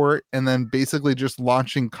support, and then basically just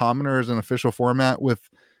launching Commoner as an official format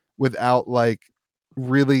without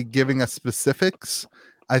really giving us specifics,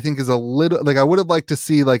 I think is a little like I would have liked to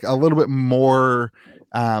see like a little bit more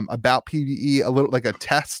about PvE, a little like a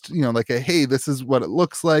test, like a hey, this is what it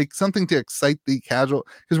looks like, something to excite the casual,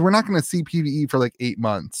 because we're not going to see PvE for like 8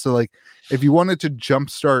 months. So like if you wanted to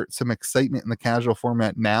jumpstart some excitement in the casual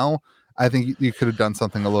format now, I think you could have done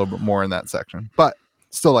something a little bit more in that section, but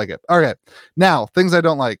still like it. Okay, now things I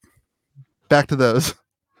don't like. Back to those.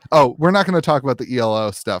 Oh, we're not going to talk about the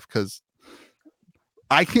ELO stuff because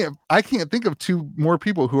I can't think of two more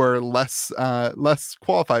people who are less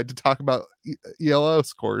qualified to talk about ELO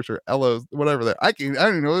scores or LOs, whatever that I don't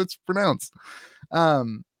even know what it's pronounced. All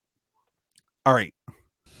right.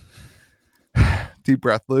 Deep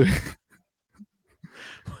breath, Lou.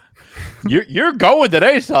 You're going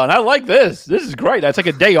today, son. I like this. This is great. That's like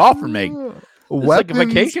a day off for me. It's like a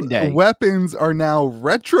vacation day. Weapons are now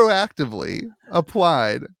retroactively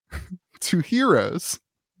applied to heroes,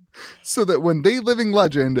 so that when they living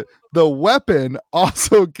legend, the weapon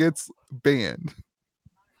also gets banned.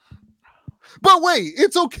 But wait,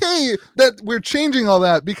 it's okay that we're changing all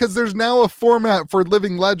that because there's now a format for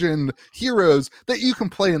living legend heroes that you can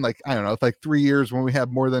play in like, I don't know, like 3 years when we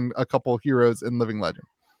have more than a couple heroes in living legend.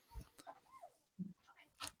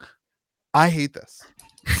 I hate this.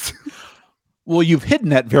 Well, you've hidden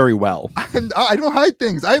that very well. I don't hide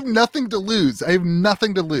things. I have nothing to lose.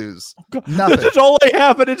 Nothing. This is all I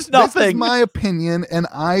have, and it's nothing. This is my opinion, and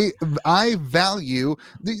I value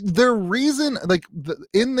their reason. Like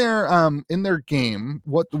in their game,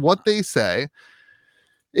 what they say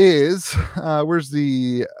is where's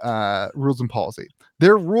the rules and policy?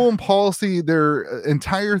 Their rule and policy, their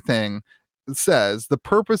entire thing says the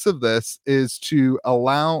purpose of this is to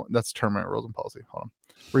allow. That's tournament rules and policy. Hold on,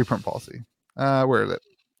 reprint policy. Where is it?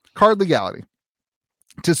 Card legality.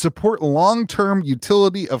 To support long-term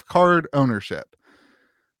utility of card ownership.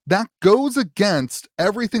 That goes against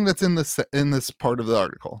everything that's in this part of the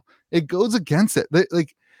article. It goes against it.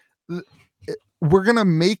 We're gonna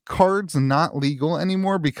make cards not legal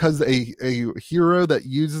anymore because a hero that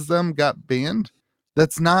uses them got banned.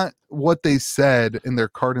 That's not what they said in their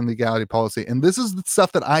card and legality policy. And this is the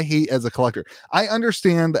stuff that I hate as a collector. I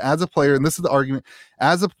understand that as a player, and this is the argument,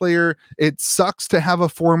 as a player, it sucks to have a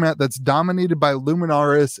format that's dominated by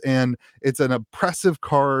Luminaris and it's an oppressive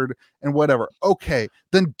card and whatever. Okay,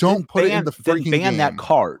 then don't put it in the freaking ban game. that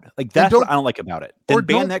card. Like that's what I don't like about it. Then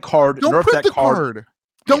ban that card. Don't print the card.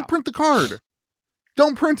 Don't print the card.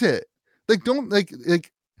 Don't print it. Like don't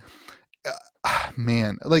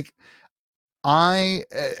man, like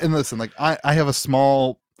listen, like I have a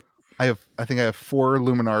small, I think I have 4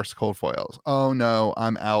 Luminaris cold foils. Oh no,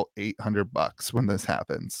 I'm out $800 when this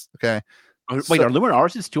happens. Okay. Wait, are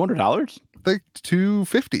Luminaris is $200? Like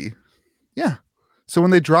 $250. Yeah. So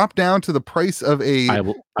when they drop down to the price of I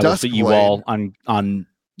will see you all on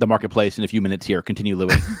the marketplace in a few minutes here. Continue,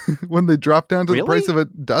 Louis. When they drop down to the price of a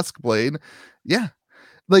dusk blade. Yeah.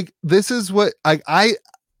 Like this is what I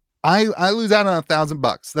lose out on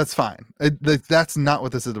 $1,000. That's fine. That's not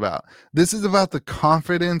what this is about. This is about the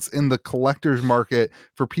confidence in the collector's market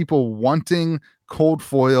for people wanting cold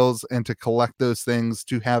foils and to collect those things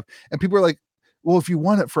to have. And people are like, well, if you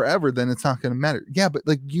want it forever, then it's not going to matter. Yeah, but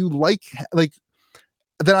like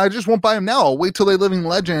then I just won't buy them now. I'll wait till they living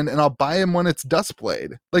legend and I'll buy them when it's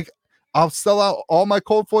Duskblade. Like I'll sell out all my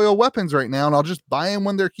cold foil weapons right now and I'll just buy them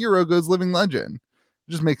when their hero goes living legend.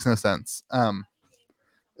 It just makes no sense.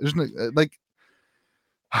 There's no, like,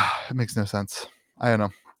 it makes no sense. I don't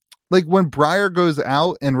know. Like when Briar goes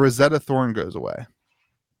out and Rosetta Thorn goes away.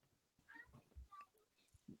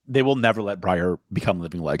 They will never let Briar become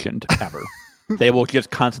living legend ever. They will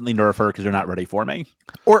just constantly nerf her because they're not ready for me.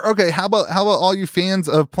 Or okay, how about all you fans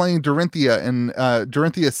of playing Dorinthia and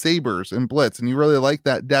Dorinthia Sabers and Blitz, and you really like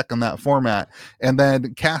that deck on that format, and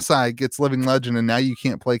then Kasai gets living legend, and now you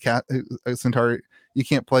can't play Centauri. You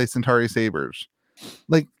can't play Centauri Sabers.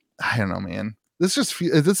 Like I don't know, man. It just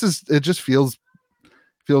feels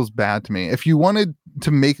bad to me. If you wanted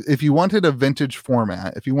a vintage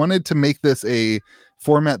format, if you wanted to make this a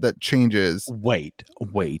format that changes. Wait.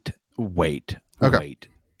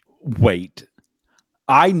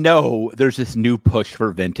 I know there's this new push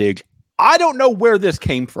for vintage. I don't know where this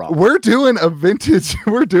came from. We're doing a vintage.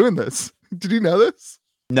 We're doing this. Did you know this?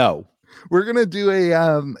 No. We're gonna do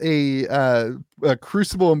a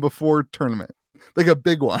Crucible and Before tournament, like a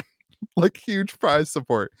big one, like huge prize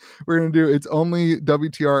support. We're gonna do it's only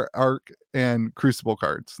WTR Arc and Crucible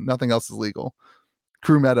cards. Nothing else is legal.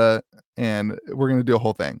 Crew meta, and we're gonna do a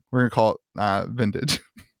whole thing. We're gonna call it vintage.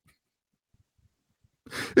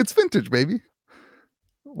 It's vintage, baby.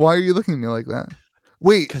 Why are you looking at me like that?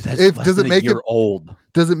 Wait, does it make it old?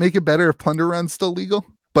 Does it make it better if Plunder Run's still legal,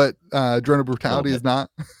 but Drone of Brutality is not?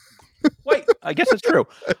 Wait, I guess it's true.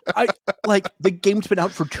 The game's been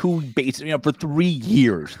out for for 3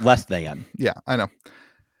 years, less than. Yeah, I know.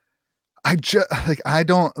 I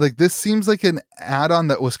don't like this. Seems like an add-on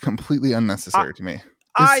that was completely unnecessary to me.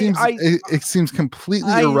 It seems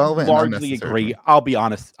completely irrelevant. I largely agree. I'll be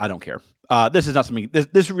honest. I don't care. This is not something.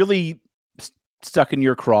 This really stuck in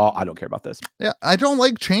your craw. I don't care about this. Yeah, I don't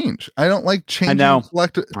like change. I don't like changing. I know.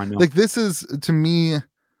 Like this is to me.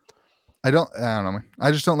 I don't know.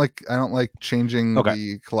 I just don't like. I don't like changing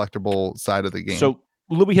the collectible side of the game. So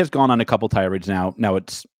Louie has gone on a couple tirades now. Now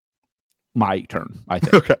it's my turn. I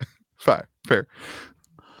think. Okay. Fine. Fair.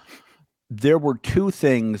 There were 2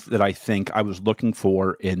 things that I think I was looking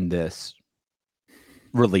for in this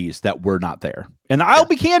release that were not there. And I'll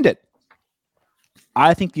be candid.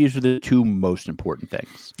 I think these are the 2 most important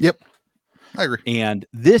things. Yep. I agree. And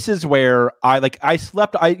this is where I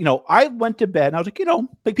slept. I went to bed and I was like,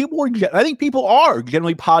 I think people are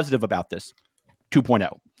generally positive about this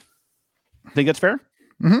 2.0. Think that's fair?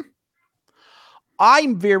 Mm-hmm.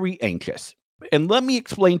 I'm very anxious. And let me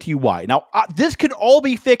explain to you why. Now, this could all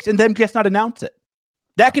be fixed and then just not announce it.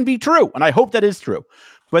 That can be true, and I hope that is true.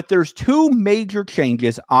 But there's 2 major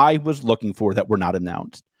changes I was looking for that were not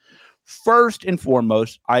announced. First and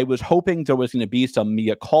foremost, I was hoping there was going to be some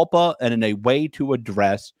mea culpa and in a way to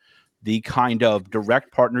address the kind of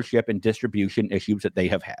direct partnership and distribution issues that they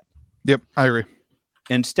have had. Yep, I agree.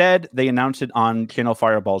 Instead, they announced it on Channel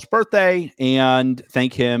Fireball's birthday and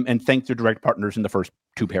thank their direct partners in the first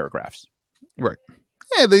 2 paragraphs. Right.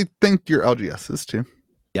 Yeah, they thank your LGSs too.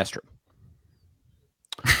 Yes, true.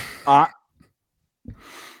 I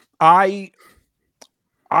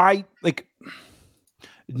like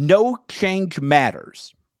no change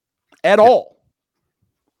matters at all.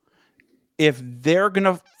 If they're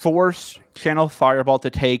gonna force Channel Fireball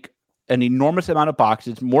to take an enormous amount of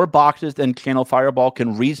boxes, more boxes than Channel Fireball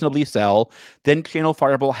can reasonably sell, then Channel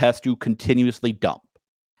Fireball has to continuously dump.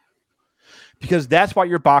 Because that's why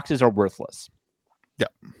your boxes are worthless. Yeah.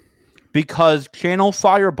 Because Channel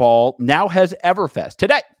Fireball now has Everfest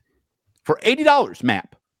today for $80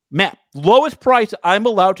 map. Lowest price I'm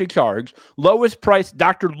allowed to charge. Lowest price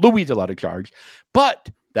Dr. Louie is allowed to charge.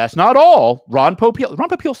 But that's not all. Ron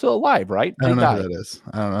Popeil's still alive, right? I don't know who that is.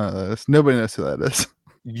 I don't know who that is. Nobody knows who that is.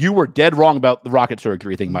 You were dead wrong about the rocket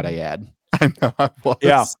surgery thing, might I add. I know I was.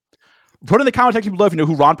 Yeah. Put in the comment section below if you know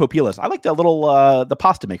who Ron Popeil is. I like that little the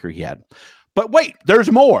pasta maker he had. But wait,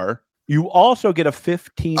 there's more. You also get a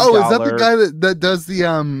 $15. Oh, is that the guy that does the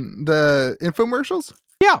infomercials?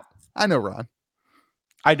 Yeah. I know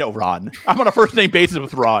Ron. I'm on a first name basis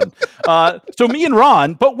with Ron. So me and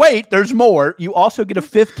Ron, but wait, there's more. You also get a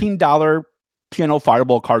 $15 Channel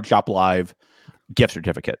Fireball Card Shop Live gift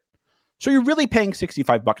certificate. So you're really paying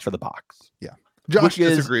 $65 for the box. Yeah. Josh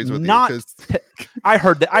disagrees with you. I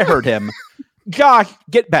heard him. Josh,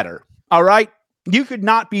 get better. All right. You could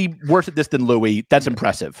not be worse at this than Louie. That's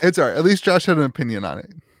impressive. It's all right. At least Josh had an opinion on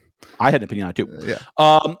it. I had an opinion on it too. Yeah.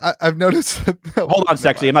 I've noticed. Hold on,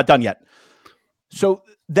 Sexy. I'm not done yet. So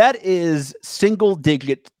that is single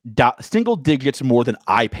digits more than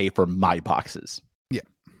I pay for my boxes. Yeah.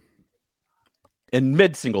 And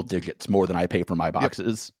mid-single digits more than I pay for my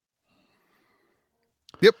boxes.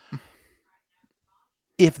 Yep.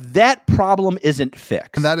 If that problem isn't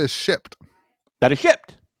fixed. And that is shipped.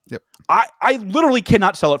 Yep. I literally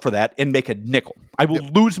cannot sell it for that and make a nickel. I will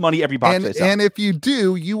lose money every box I sell. And if you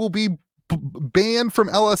do, you will be banned from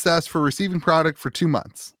LSS for receiving product for 2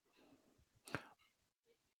 months.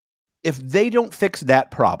 If they don't fix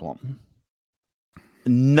that problem,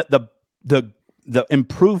 the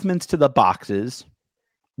improvements to the boxes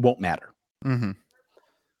won't matter. Mm-hmm.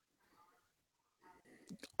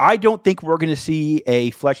 I don't think we're going to see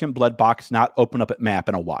a Flesh and Blood box not open up at map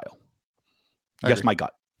in a while. Just my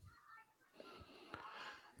gut.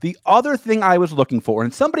 The other thing I was looking for,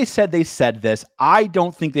 and somebody said they said this, I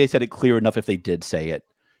don't think they said it clear enough if they did say it,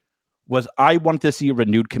 was I wanted to see a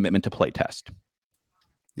renewed commitment to playtest.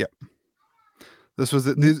 Yep. These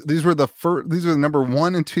were the number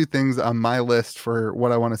 1 and 2 things on my list for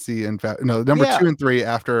what I want to see in Fab. No, number 2 and 3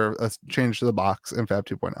 after a change to the box in Fab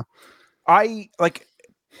 2.0. I like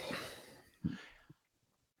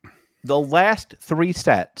the last 3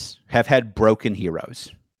 sets have had broken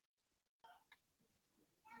heroes.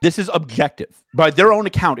 This is objective by their own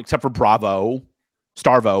account, except for Starvo,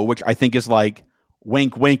 which I think is like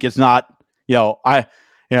wink, wink. It's not,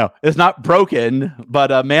 it's not broken,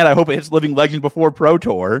 but man, I hope it hits Living Legend before Pro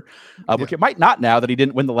Tour, which it might not now that he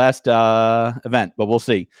didn't win the last event, but we'll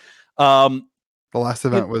see. The last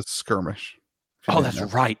event was Skirmish. Oh, that's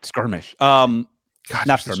right. Skirmish. God,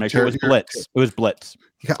 not skirmish. It was blitz. It was blitz.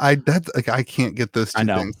 Yeah, I can't get those two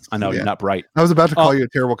things. I know. Yeah. You're not bright. I was about to call you a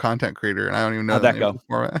terrible content creator, and I don't even know how'd that go.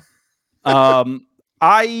 Format.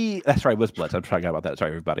 That's right. It was blitz. I'm talking about that.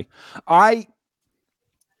 Sorry, everybody.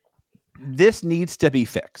 This needs to be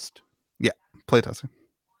fixed. Yeah, playtesting.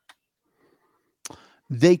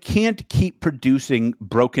 They can't keep producing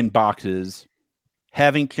broken boxes,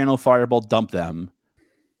 having Channel Fireball dump them,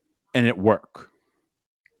 and it work.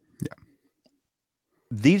 Yeah.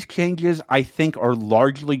 These changes, I think, are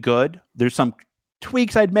largely good. There's some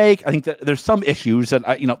tweaks I'd make. I think that there's some issues that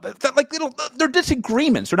they're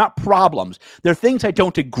disagreements. They're not problems. They're things I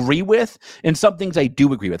don't agree with, and some things I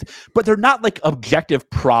do agree with. But they're not like objective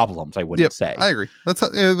problems. I wouldn't say. I agree. That's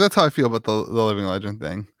how I feel about the Living Legend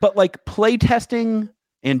thing. But like playtesting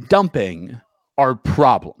and dumping are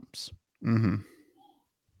problems. Mm-hmm.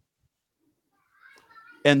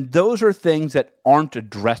 And those are things that aren't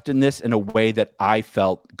addressed in this in a way that I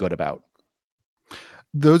felt good about.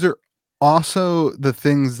 Those are also the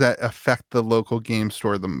things that affect the local game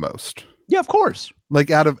store the most. Yeah, of course.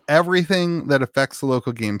 Like out of everything that affects the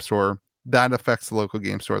local game store, that affects the local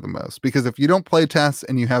game store the most. Because if you don't play test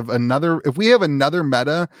and you have if we have another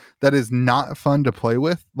meta that is not fun to play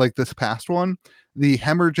with, like this past one, the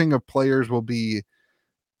hemorrhaging of players will be.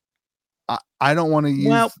 I don't want to use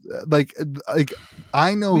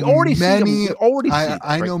I know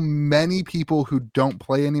I know many people who don't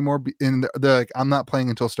play anymore, and they're like, I'm not playing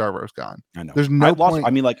until Starvo's gone. I know. There's no point.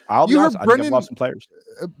 I mean, like, I'll be honest, I think I've lost some players.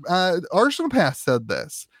 Arsenal Pass said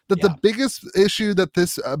this, that the biggest issue that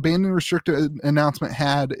this abandoned restricted announcement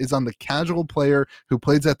had is on the casual player who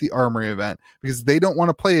plays at the Armory event, because they don't want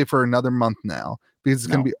to play for another month now because it's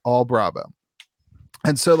going to be all Bravo.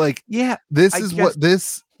 And so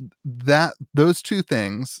those two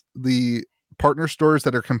things, the partner stores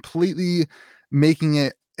that are completely making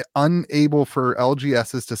it unable for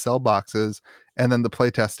LGSs to sell boxes, and then the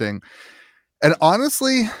playtesting. And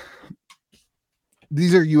honestly,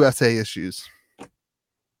 these are USA issues.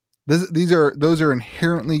 Those are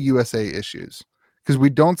inherently USA issues, because we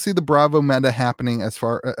don't see the Bravo meta happening as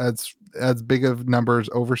far as big of numbers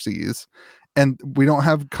overseas. And we don't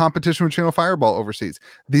have competition with Channel Fireball overseas.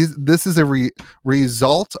 This is a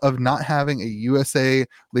result of not having a USA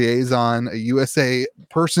liaison, a USA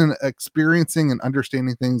person experiencing and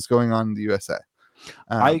understanding things going on in the USA.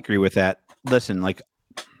 I agree with that. Listen, like,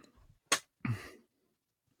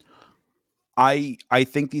 I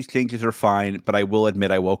think these changes are fine, but I will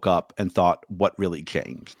admit I woke up and thought, what really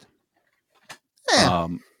changed?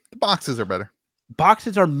 The boxes are better.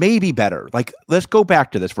 Boxes are maybe better. Like, let's go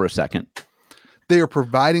back to this for a second. They are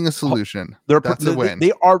providing a solution. That's a win.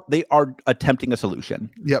 They are attempting a solution.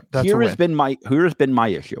 Yep, that's a win. Here has been my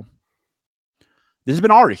issue. This has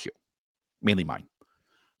been our issue, mainly mine.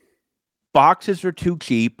 Boxes are too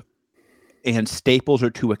cheap, and staples are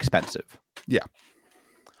too expensive. Yeah.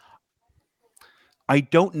 I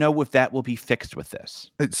don't know if that will be fixed with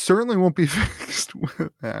this. It certainly won't be fixed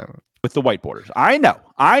with the white borders. I know,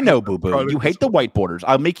 Boo Boo. You hate the white borders.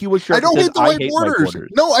 I'll make you a shirt. I don't hate the white borders.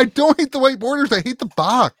 No, I don't hate the white borders. I hate the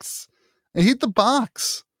box.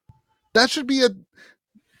 That should be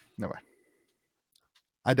no way.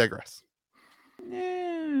 I digress.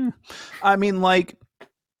 I mean, like,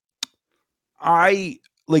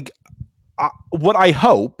 what I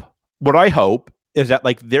hope is that,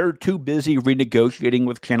 like, they're too busy renegotiating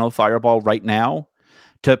with Channel Fireball right now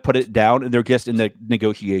to put it down, and they're just in the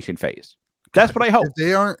negotiation phase. That's what I hope.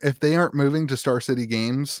 If they aren't moving to Star City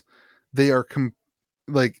Games, they are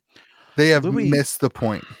they have missed the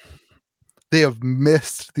point. They have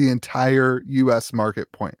missed the entire US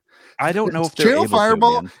market point. I don't know if Channel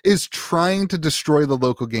Fireball is trying to destroy the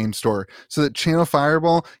local game store so that Channel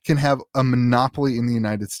Fireball can have a monopoly in the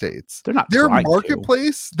United States. They're not their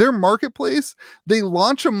marketplace. They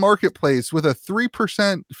launch a marketplace with a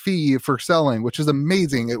 3% fee for selling, which is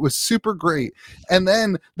amazing. It was super great. And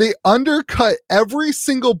then they undercut every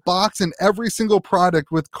single box and every single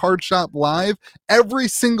product with Card Shop Live every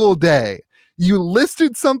single day. You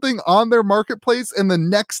listed something on their marketplace, and the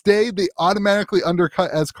next day they automatically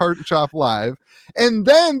undercut as Card Shop Live, and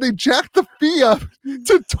then they jacked the fee up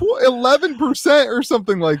to 11% or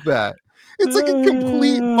something like that. It's like a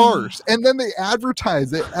complete farce. And then they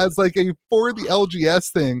advertise it as like a for the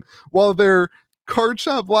LGS thing, while their Card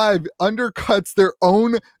Shop Live undercuts their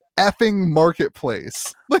own effing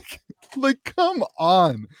marketplace. Like, come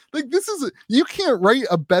on! Like, you can't write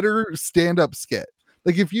a better stand-up skit.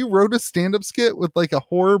 Like, if you wrote a stand-up skit with like a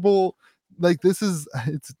horrible, like,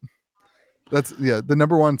 the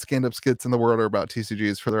number one stand-up skits in the world are about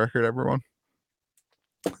TCGs, for the record, everyone.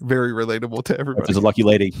 Very relatable to everybody. She's a lucky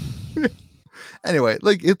lady. Anyway,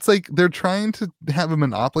 like it's like they're trying to have a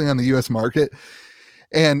monopoly on the US market,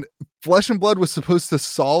 and Flesh and Blood was supposed to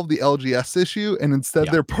solve the LGS issue, and instead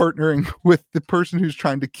they're partnering with the person who's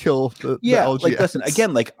trying to kill the LGS. Like listen,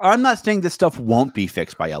 again, like I'm not saying this stuff won't be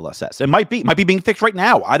fixed by LSS. It might be being fixed right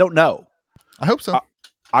now. I don't know. I hope so.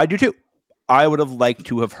 I do too. I would have liked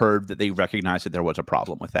to have heard that they recognized that there was a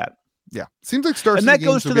problem with that. Yeah. Seems like Star City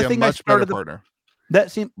Games would be a much better partner.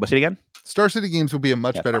 What's it again? Star City Games will be a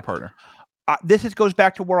much better partner. This goes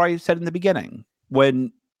back to where I said in the beginning.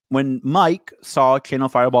 When Mike saw Channel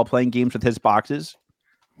Fireball playing games with his boxes,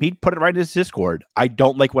 he'd put it right in his Discord. I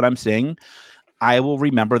don't like what I'm seeing. I will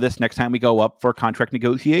remember this next time we go up for contract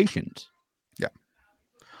negotiations. Yeah.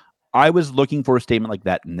 I was looking for a statement like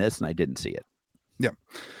that in this, and I didn't see it. Yeah.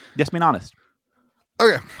 Just being honest.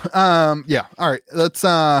 Okay. Yeah. All right. Let's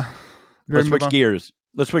switch gears.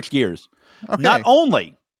 Let's switch gears. Okay. Not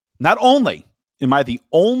only am I the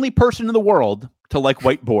only person in the world to like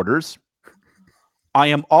white borders, I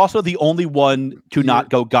am also the only one to not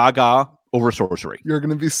go gaga over Sorcery. You're going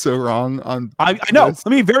to be so wrong on. I know. Let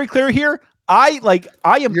me be very clear here. I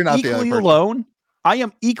am equally alone. I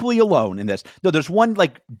am equally alone in this. No, there's one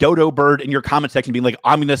like dodo bird in your comment section being like,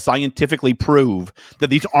 I'm going to scientifically prove that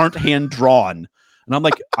these aren't hand drawn. And I'm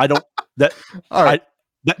like, I don't, all right.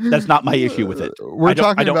 That's not my issue with it. We're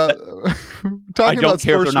talking about I don't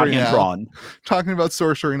care if they're not hand drawn. Talking about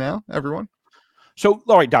Sorcery now, everyone. So,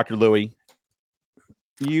 all right, Dr. Louie,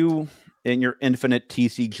 you in your infinite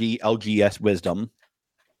TCG LGS wisdom,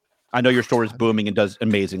 I know your store is booming and does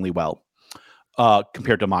amazingly well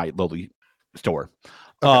compared to my lowly store.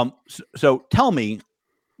 Okay. So tell me,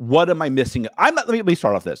 what am I missing? Let me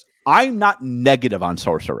start off this. I'm not negative on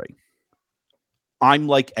Sorcery. I'm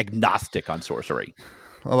like agnostic on Sorcery.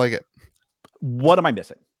 I like it. What am I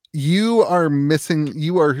missing? You are missing.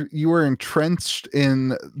 You are entrenched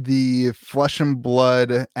in the Flesh and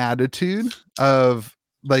Blood attitude of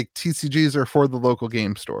like TCGs are for the local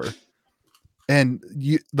game store, and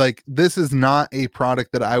you like this is not a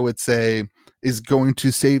product that I would say is going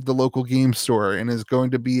to save the local game store and is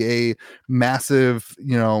going to be a massive,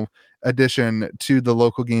 addition to the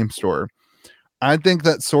local game store. I think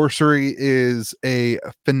that Sorcery is a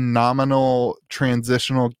phenomenal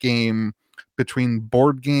transitional game between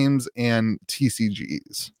board games and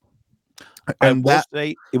TCGs. And I will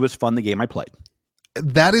say it was fun the game I played.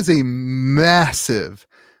 That is a massive,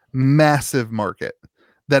 massive market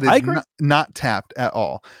that is not tapped at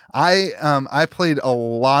all. I played a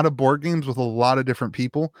lot of board games with a lot of different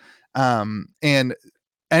people. And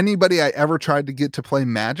anybody I ever tried to get to play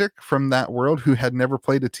Magic from that world who had never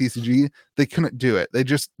played a TCG, they couldn't do it. They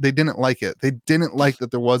didn't like it. They didn't like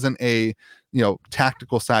that there wasn't a,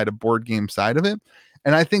 tactical side, a board game side of it.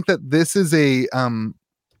 And I think that this is a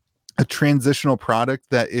transitional product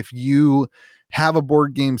that if you have a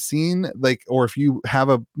board game scene, or if you have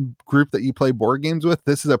a group that you play board games with,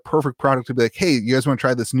 this is a perfect product to be like, hey, you guys want to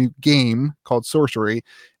try this new game called Sorcery?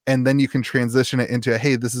 And then you can transition it into,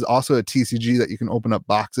 hey, this is also a TCG that you can open up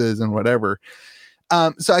boxes and whatever.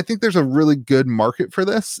 So I think there's a really good market for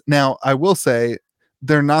this. Now, I will say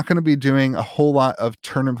they're not going to be doing a whole lot of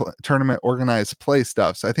tournament organized play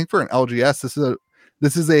stuff. So I think for an LGS,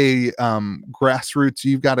 this is a grassroots.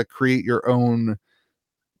 You've got to create your own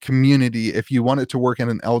community if you want it to work at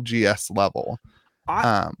an LGS level.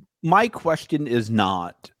 My question is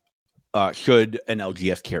not should an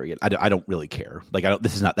LGS carry it. I don't really care.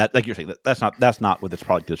 This is not that, like you're saying, that's not what this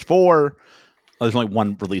product is for. There's only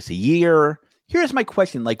one release a year. Here's my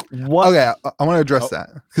question: what? Okay, I want to address that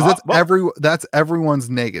because that's everyone's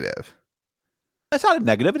negative. That's not a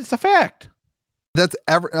negative; it's a fact.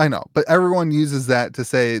 I know, but everyone uses that to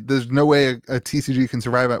say there's no way a TCG can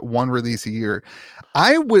survive at one release a year.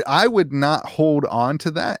 I would not hold on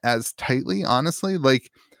to that as tightly, honestly. Like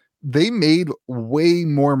they made way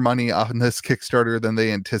more money on this Kickstarter than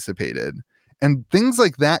they anticipated, and things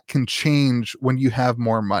like that can change when you have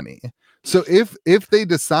more money. So if they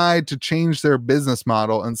decide to change their business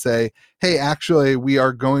model and say, hey, actually, we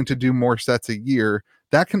are going to do more sets a year,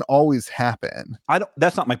 that can always happen.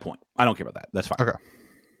 That's not my point. I don't care about that. That's fine. Okay.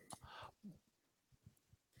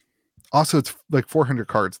 Also, it's like 400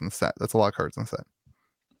 cards in the set. That's a lot of cards in the set.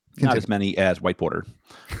 Not as many as White Border.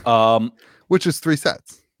 Which is 3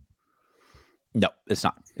 sets. No, it's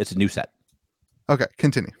not. It's a new set. Okay,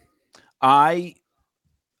 continue.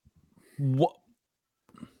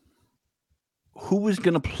 Who is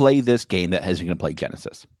going to play this game that isn't going to play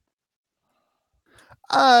Genesis?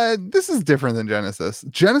 This is different than Genesis.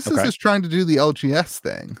 Genesis is trying to do the LGS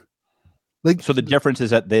thing. So the difference is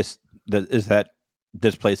that this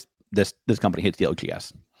company hits the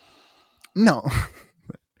LGS. No.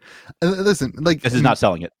 Listen, like this is not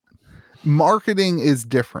selling it. Marketing is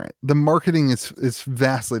different. The marketing is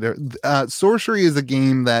vastly different. Sorcery is a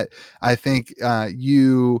game that I think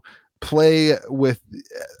you play with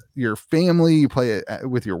your family, you play it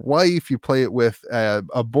with your wife, you play it with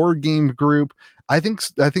a board game group. I think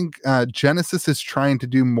Genesis is trying to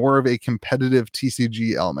do more of a competitive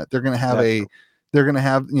TCG element. They're going to have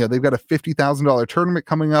they've got a $50,000 tournament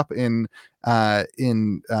coming up in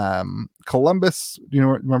Columbus. Do you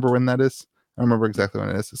remember when that is? I remember exactly when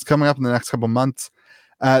it is. It's coming up in the next couple months.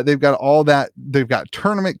 They've got all that. They've got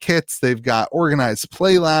tournament kits. They've got organized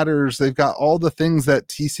play ladders. They've got all the things that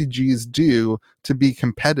TCGs do to be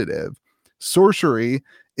competitive. Sorcery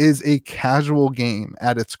is a casual game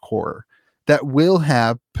at its core that will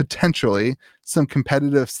have potentially some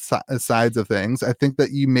competitive sides of things. I think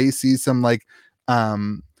that you may see some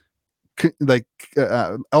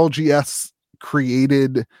LGS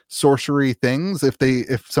created sorcery things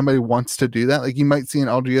if somebody wants to do that. Like you might see an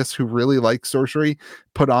LGS who really likes sorcery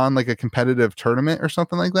put on like a competitive tournament or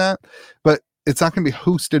something like that, but it's not going to be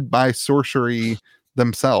hosted by Sorcery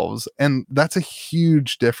themselves, and that's a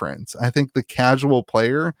huge difference. I think the casual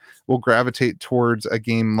player will gravitate towards a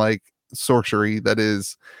game like Sorcery that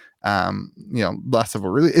is less of a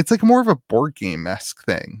really, it's like more of a board game-esque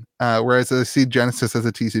thing, whereas I see Genesis as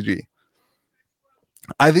a TCG.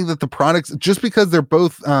 I think that the products, just because they're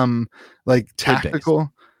both like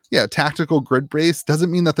tactical, tactical grid based,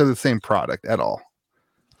 doesn't mean that they're the same product at all.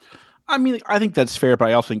 I mean, I think that's fair, but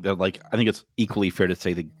I also think that I think it's equally fair to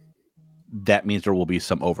say that means there will be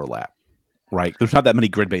some overlap, right? There's not that many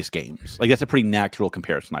grid based games. Like that's a pretty natural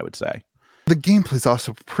comparison, I would say. The gameplay is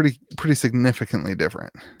also pretty significantly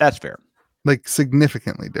different. That's fair. Like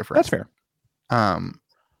significantly different. That's fair.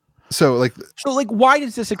 So why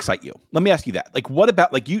does this excite you? Let me ask you that. Like, what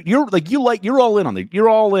about you're all in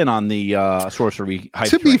on the sorcery hype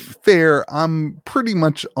to train. Be fair, I'm pretty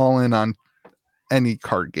much all in on any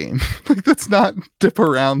card game. Like that's not dip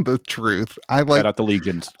around the truth. I like out the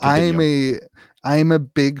legions. I'm a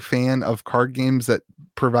big fan of card games that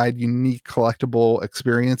provide unique collectible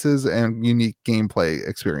experiences and unique gameplay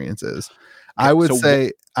experiences. Okay, I would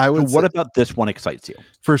say what about this one excites you?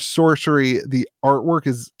 For Sorcery, the artwork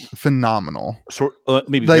is phenomenal. So let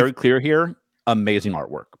me be very clear here. Amazing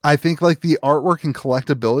artwork. I think like the artwork and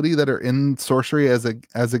collectability that are in Sorcery as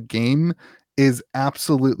a game is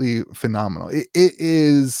absolutely phenomenal. It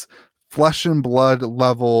is flesh and blood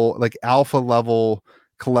level, like alpha level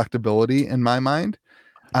collectability in my mind.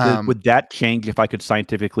 Would that change if I could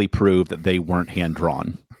scientifically prove that they weren't hand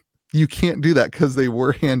drawn? You can't do that because they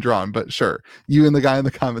were hand drawn, but sure, you and the guy in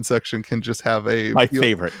the comment section can just have my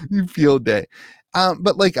favorite field day.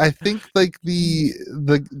 But like I think like the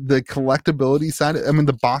collectability side, I mean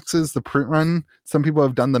the boxes, the print run, some people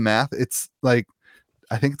have done the math. It's like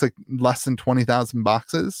I think it's like less than 20,000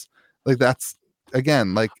 boxes. Like that's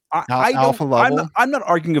again like alpha level. I'm not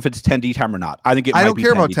arguing if it's 10D time or not. I think I don't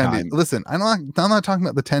care about 10D. Listen, I'm not talking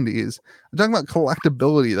about the 10Ds. I'm talking about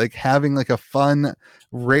collectability, like having like a fun,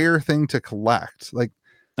 rare thing to collect. Like,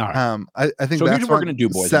 right. I think so that's what we're gonna do,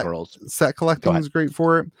 boys and girls. Set collecting is great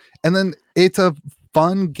for it, and then it's a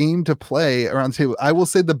fun game to play around the table. I will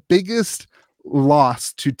say the biggest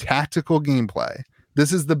loss to tactical gameplay.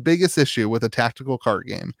 This is the biggest issue with a tactical card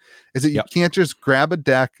game, is that you can't just grab a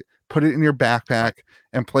deck, put it in your backpack,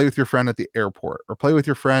 and play with your friend at the airport, or play with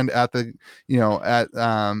your friend at the, when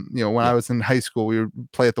I was in high school, we would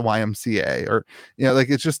play at the YMCA, or, like,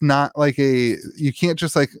 it's just not like you can't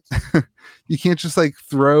just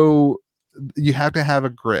throw, you have to have a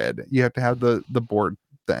grid. You have to have the board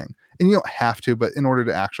thing, and you don't have to, but in order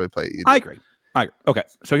to actually play, I agree. Okay.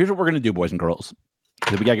 So here's what we're going to do, boys and girls.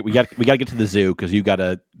 We got to get to the zoo, because you got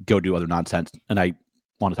to go do other nonsense. And I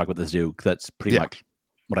want to talk about the zoo, because that's pretty much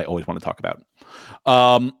what I always want to talk about.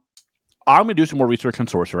 I'm going to do some more research on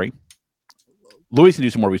Sorcery. Louis can do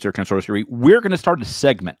some more research on Sorcery. We're going to start a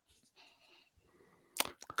segment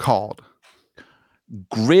called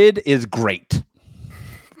Grid is Great.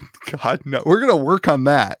 God, no. We're going to work on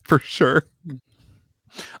that for sure.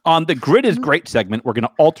 On the Grid is Great segment, we're going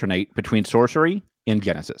to alternate between Sorcery and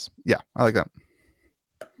Genesis. Yeah, I like that.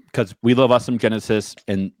 Because we love us some Genesis,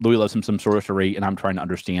 and Louis loves some Sorcery, and I'm trying to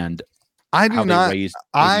understand how they raised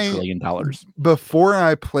 $80 trillion. Before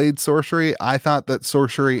I played Sorcery, I thought that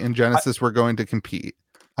Sorcery and Genesis were going to compete.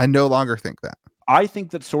 I no longer think that. I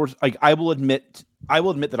think that I will admit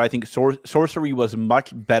that I think Sorcery was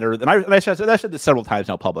much better than I said this several times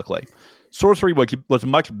now publicly. Sorcery was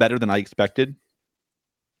much better than I expected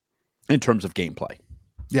in terms of gameplay.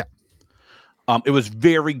 Yeah. It was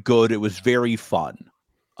very good. It was very fun.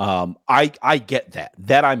 I get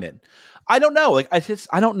that I'm in. I don't know. Like,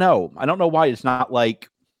 I don't know. I don't know why it's not like,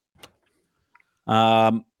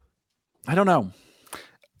 I don't know.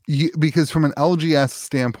 Because from an LGS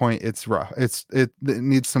standpoint, it's rough. It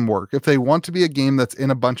needs some work. If they want to be a game that's in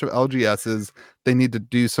a bunch of LGSs, they need to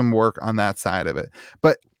do some work on that side of it.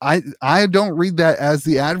 But I don't read that as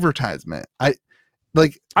the advertisement. I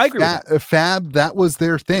agree with that. Fab, that was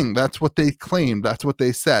their thing. That's what they claimed. That's what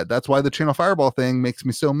they said. That's why the Channel Fireball thing makes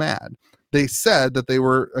me so mad. They said that they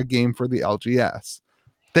were a game for the LGS.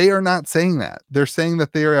 They are not saying that. They're saying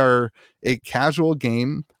that they are a casual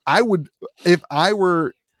game. If I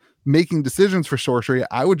were making decisions for Sorcery,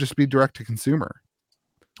 I would just be direct to consumer.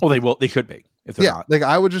 Oh, they will. They should be. If they're not. Like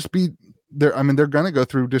I would just be there. I mean, they're going to go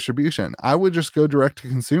through distribution. I would just go direct to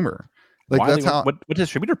consumer. Like that's how. What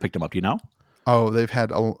distributor picked them up? Do you know? Oh, they've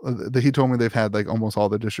had. He told me they've had like almost all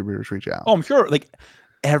the distributors reach out. Oh, I'm sure. Like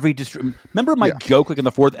every remember my joke like in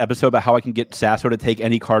the 4th episode about how I can get Sasso to take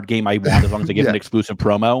any card game I want as long as I get an exclusive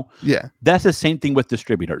promo. Yeah, that's the same thing with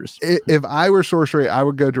distributors. If I were Sorcery, I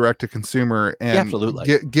would go direct to consumer and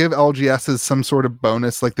absolutely give LGSs some sort of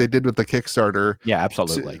bonus like they did with the Kickstarter. Yeah,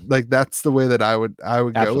 absolutely. Like that's the way that I would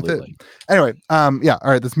go with it. Anyway, all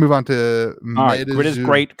right, let's move on to Metazoo. Grid is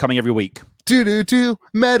great, coming every week.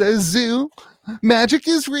 Metazoo, magic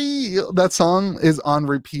is real. That song is on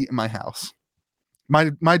repeat in my house.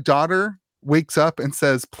 My daughter wakes up and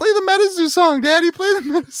says, "Play the Metazoo song, Daddy, play the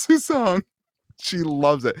Metazoo song." She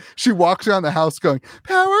loves it. She walks around the house going,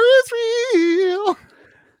 "Power is real."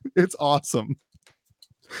 It's awesome.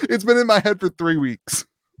 It's been in my head for 3 weeks.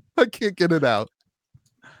 I can't get it out.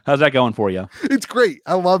 How's that going for you? It's great.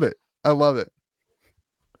 I love it.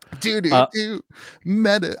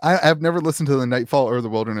 Meta. I've never listened to the Nightfall or the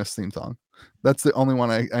Wilderness theme song. That's the only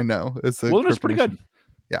one I know. It's the Wilderness pretty good.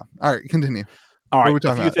 Yeah. All right, continue. All right,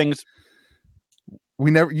 a few things.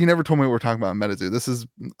 You never told me what we're talking about in Metazoo.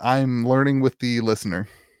 I'm learning with the listener.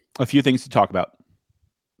 A few things to talk about.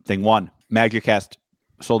 Thing 1, MagicCast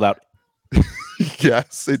sold out.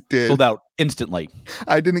 Yes, it did. Sold out instantly.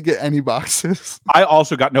 I didn't get any boxes. I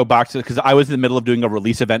also got no boxes because I was in the middle of doing a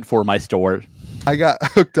release event for my store. I got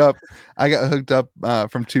hooked up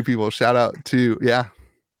from 2 people. Shout out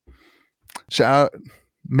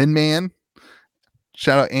Min Man.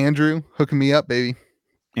 Shout out Andrew hooking me up, baby.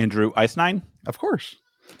 Andrew Ice9? Of course.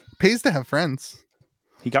 Pays to have friends.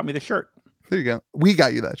 He got me the shirt. There you go. We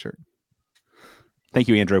got you that shirt. Thank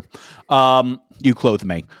you, Andrew. You clothe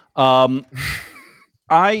me. I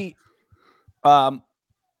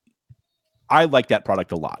like that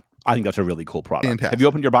product a lot. I think that's a really cool product. Fantastic. Have you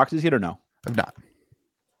opened your boxes yet or no? I've not.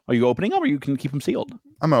 Are you opening them or you can keep them sealed?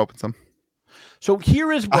 I'm gonna open some. So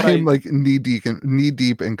here is what I'm like knee deep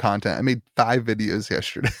in content. I made 5 videos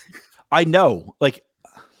yesterday. I know. Like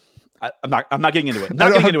I'm not getting into it. I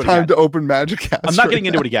don't have time to open MagicCast. I'm not getting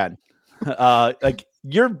into it again. Like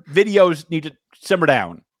your videos need to simmer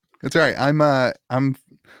down. It's all right.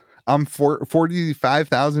 I'm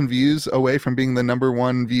 45,000 views away from being the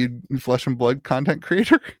 #1 viewed Flesh and Blood content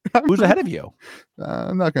creator. Who's ahead of you?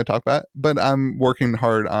 I'm not going to talk about it, but I'm working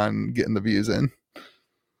hard on getting the views in.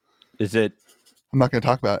 Is it? I'm not going to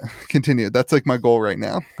talk about it. Continue. That's like my goal right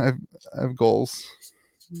now. I have goals.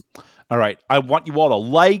 All right. I want you all to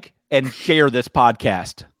like and share this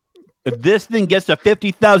podcast. If this thing gets to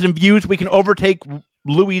 50,000 views, we can overtake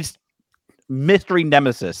Louie's mystery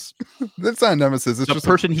nemesis. That's not a nemesis. It's the just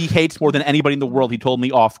person he hates more than anybody in the world. He told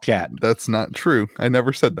me off chat. That's not true. I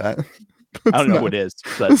never said that. I don't know who it is.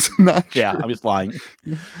 That's not true. Yeah, I'm just lying.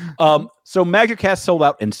 So MagicCast sold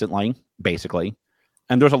out instantly, basically.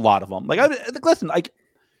 And there's a lot of them. Listen,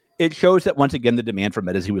 it shows that once again, the demand for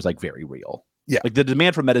Metazoo is like very real. Yeah. Like the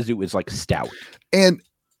demand for Metazoo is like stout. And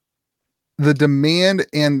the demand,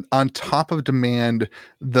 and on top of demand,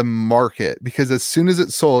 the market, because as soon as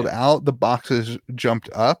it sold out, the boxes jumped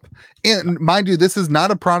up. And mind you, this is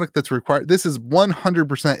not a product that's required. This is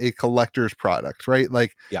 100% a collector's product, right?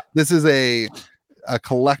 Like, this is a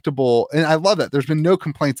collectible, and I love that. There's been no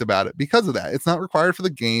complaints about it because of that. It's not required for the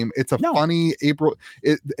game. It's a funny April.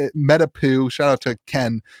 Metapoo, shout out to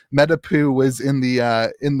Ken. Metapoo was in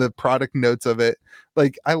the product notes of it.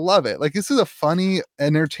 Like, I love it. Like, this is a funny,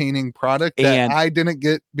 entertaining product that I didn't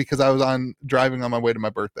get because I was driving on my way to my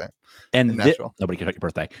birthday. And nobody can take your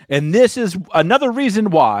birthday. And this is another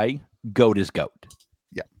reason why GOAT is GOAT.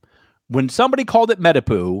 Yeah. When somebody called it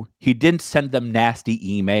Metapoo, he didn't send them nasty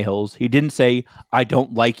emails. He didn't say, "I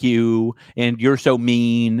don't like you and you're so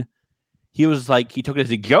mean." He was like, he took it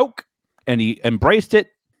as a joke and he embraced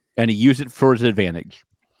it and he used it for his advantage.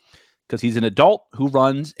 Because he's an adult who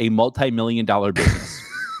runs a multi-million-dollar business.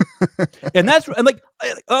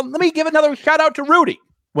 Let me give another shout out to Rudy.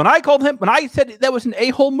 When I called him, when I said that was an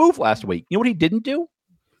a-hole move last week, you know what he didn't do?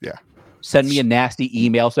 Yeah. Send me a nasty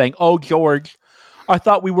email saying, "Oh, George, I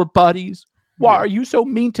thought we were buddies. Why are you so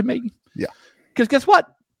mean to me?" Yeah. Because guess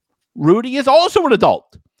what? Rudy is also an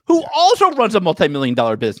adult who also runs a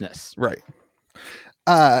multi-million-dollar business. Right.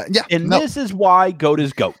 Yeah. And this is why GOAT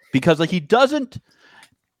is GOAT. Because like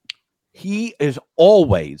he is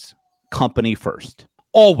always company first.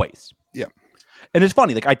 Always. Yeah. And it's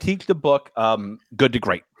funny, like I teach the book Good to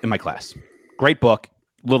Great in my class. Great book,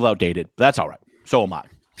 a little outdated, but that's all right. So am I.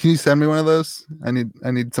 Can you send me one of those? I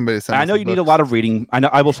need somebody to send me. I know you need a lot of reading. I know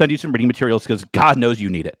I will send you some reading materials because God knows you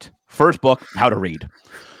need it. First book, How to Read.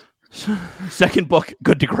 Second book,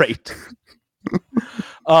 Good to Great.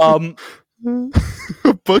 A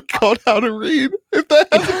book called How to Read. If that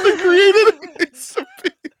hasn't been created, it needs to be.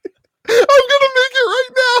 I'm gonna make it right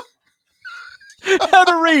now. How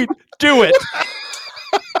to Read. Do it.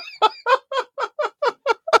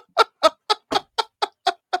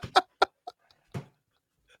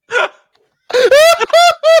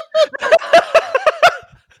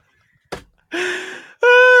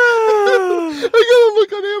 I gotta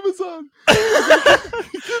look on Amazon.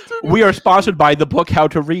 We are sponsored by the book How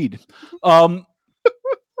to Read. I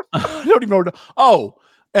don't even know. Oh,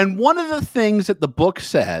 and one of the things that the book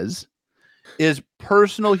says is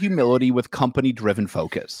personal humility with company-driven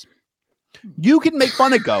focus. You can make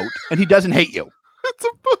fun of GOAT, and he doesn't hate you. It's a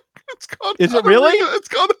book. It's called. Is it really? It's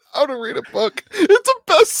called How to Read a Book. It's a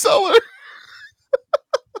bestseller.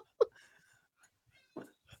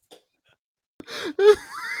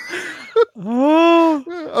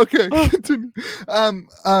 Okay, continue.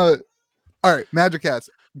 All right, Magic Cats.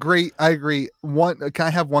 Great, I agree. Can I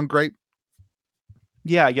have one gripe?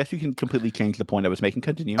 Yeah, I guess you can completely change the point I was making.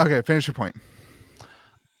 Continue. Okay, finish your point.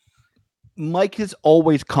 Mike is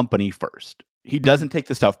always company first. He doesn't take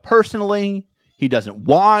the stuff personally. He doesn't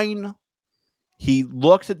whine. He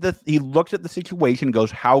looks at the situation and goes,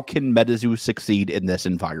 how can Metazoo succeed in this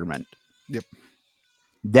environment? Yep.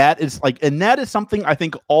 That is something I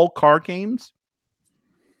think all card games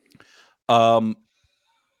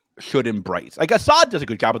should embrace. Like Assad does a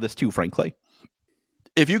good job of this too, frankly.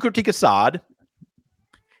 If you critique Assad,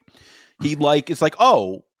 it's like,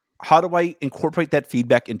 oh, how do I incorporate that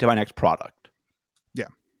feedback into my next product? Yeah.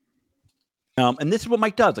 And this is what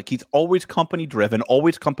Mike does. Like he's always company driven,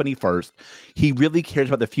 always company first. He really cares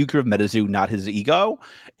about the future of Metazoo, not his ego.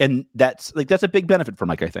 And that's a big benefit for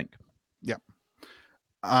Mike, I think. Yeah.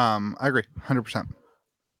 I agree 100%.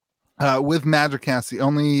 With Magic Cast, the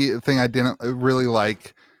only thing I didn't really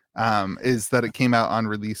like is that it came out on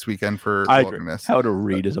release weekend for Wilderness. How to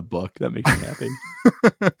Read is a book that makes me happy.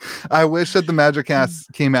 I wish that the Magic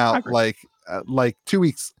Cast came out like 2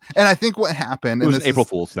 weeks. And I think what happened, it was an April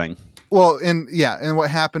Fool's thing. Well, and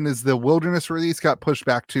what happened is the Wilderness release got pushed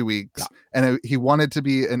back 2 weeks, and he wanted to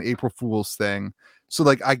be an April Fool's thing. So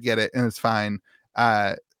like I get it, and it's fine.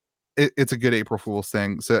 It's a good April Fool's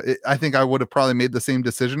thing. So I think I would have probably made the same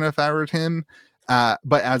decision if I were him.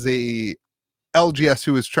 But as a LGS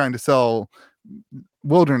who was trying to sell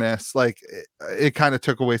Wilderness, like it kind of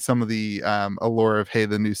took away some of the allure of, hey,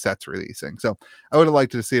 the new set's releasing. So I would have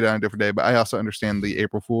liked to see it on a different day, but I also understand the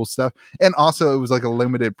April Fool's stuff. And also it was like a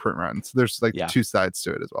limited print run. So there's two sides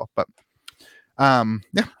to it as well. But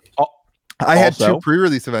yeah. I had 2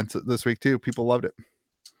 pre-release events this week too. People loved it.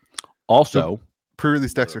 Also,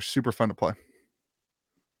 pre-release decks are super fun to play.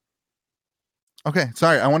 Okay,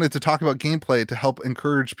 sorry. I wanted to talk about gameplay to help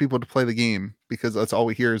encourage people to play the game, because that's all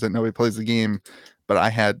we hear is that nobody plays the game. But I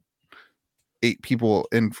had 8 people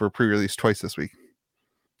in for pre-release twice this week.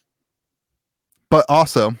 But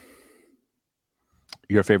also,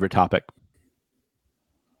 your favorite topic.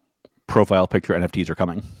 Profile picture NFTs are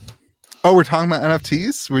coming. Oh, we're talking about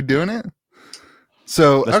NFTs? We're doing it?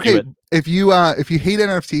 So okay, if you hate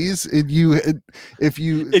NFTs, if you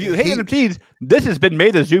hate NFTs, this has been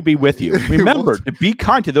Metazoo be with you. Remember to be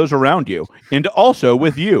kind to those around you, and also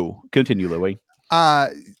with you. Continue, Louie.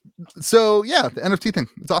 So yeah, the NFT thing,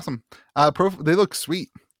 it's awesome. They look sweet.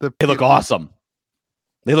 They look awesome.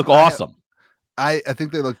 They look awesome. I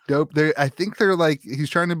think they look dope. I think they're like, he's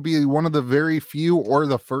trying to be one of the very few or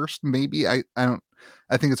the first, maybe. I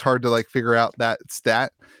think it's hard to like figure out that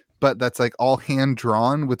stat. But that's like all hand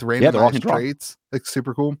drawn with randomized traits. Like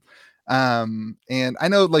super cool. And I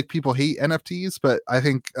know like people hate NFTs, but I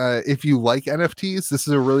think if you like NFTs, this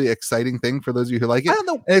is a really exciting thing for those of you who like it. I don't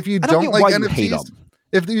know. And if you don't like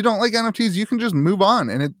NFTs, you can just move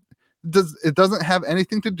on. And it doesn't have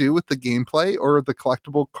anything to do with the gameplay or the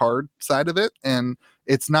collectible card side of it. And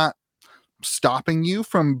it's not stopping you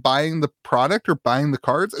from buying the product or buying the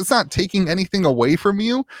cards. It's not taking anything away from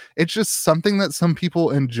you. It's just something that some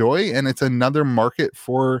people enjoy, and it's another market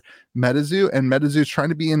for Metazoo, and Metazoo is trying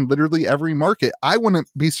to be in literally every market. I wouldn't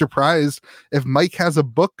be surprised if Mike has a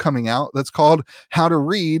book coming out that's called How to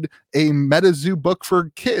Read a Metazoo Book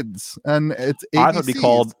for Kids, and it's ABCs. I thought it'd be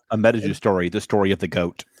called a Metazoo story, the story of the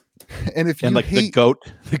goat. And if you hate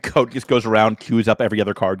the goat just goes around, queues up every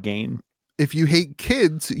other card game. If you hate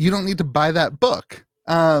kids, you don't need to buy that book.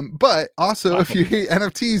 But also, if you hate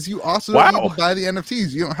NFTs, you also don't need to buy the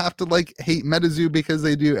NFTs. You don't have to hate Metazoo because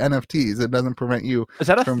they do NFTs. It doesn't prevent you. Is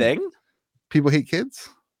that a thing? People hate kids?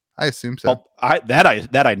 I assume so. Well, that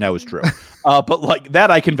I know is true. But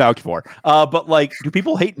that I can vouch for. But do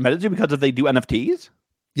people hate Metazoo because they do NFTs?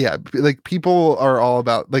 Yeah, people are all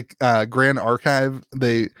about Grand Archive.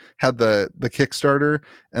 They had the Kickstarter,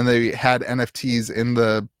 and they had NFTs in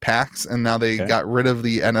the packs, and now they got rid of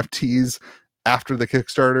the NFTs after the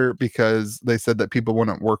Kickstarter because they said that people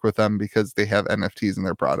wouldn't work with them because they have NFTs in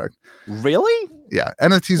their product. Really? Yeah,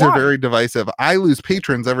 NFTs are very divisive. I lose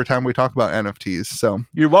patrons every time we talk about NFTs. So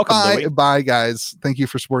you're welcome. Bye, guys. Thank you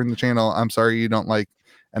for supporting the channel. I'm sorry you don't like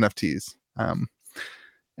NFTs.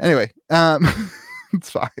 Anyway. It's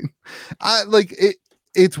fine.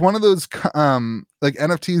 It's one of those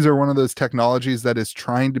NFTs are one of those technologies that is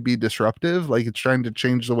trying to be disruptive. It's trying to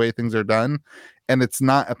change the way things are done, and it's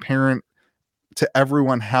not apparent to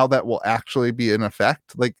everyone how that will actually be in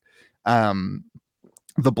effect.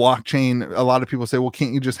 The blockchain, a lot of people say, well,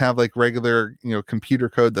 can't you just have regular computer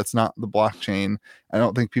code that's not the blockchain? I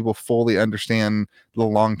don't think people fully understand the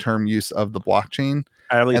long-term use of the blockchain.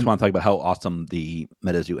 I at least want to talk about how awesome the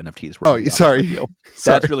Metazoo NFTs were. Oh, sorry.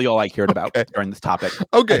 That's really all I cared about during this topic.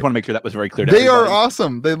 Okay. I just want to make sure that was very clear to everybody. They are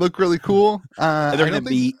awesome. They look really cool. They're going to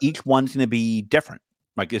be, each one's going to be different.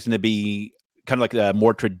 It's going to be kind of like a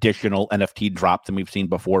more traditional NFT drop than we've seen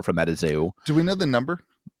before from Metazoo. Do we know the number?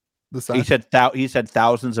 The size? He said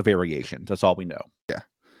thousands of variations. That's all we know. Yeah.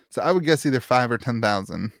 So I would guess either 5,000 or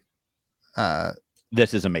 10,000.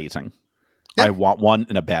 This is amazing. Yeah. I want one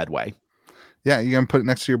in a bad way. Yeah, you gonna put it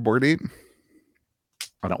next to your board ape?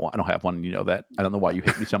 I don't have one. You know that. I don't know why you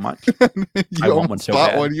hate me so much. I want one so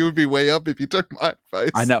bad. One. You would be way up if you took my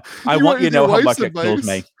advice. I know. I want you to know how much it kills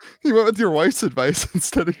me. You went with your wife's advice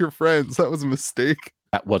instead of your friends. That was a mistake.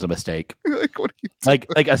 That was a mistake. What are you doing?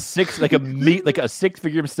 like a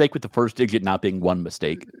six-figure mistake with the first digit not being one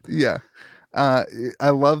mistake. Yeah. I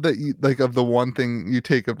love that you of the one thing you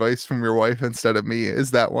take advice from your wife instead of me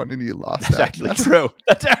is that one, and you lost. That's actually true.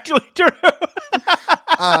 That's actually true.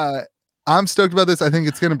 I'm stoked about this. I think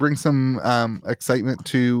it's going to bring some excitement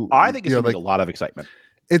to. I think it's going to bring a lot of excitement.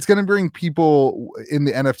 It's going to bring people in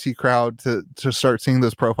the NFT crowd to start seeing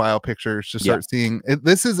those profile pictures, to start seeing it.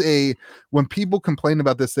 This is when people complain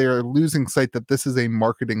about this, they are losing sight that this is a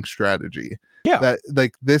marketing strategy. Yeah.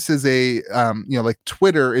 That this is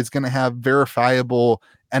Twitter is going to have verifiable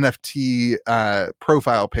NFT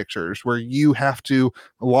profile pictures where you have to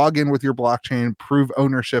log in with your blockchain, prove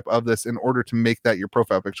ownership of this in order to make that your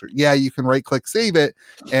profile picture. Yeah, you can right click, save it,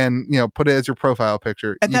 and put it as your profile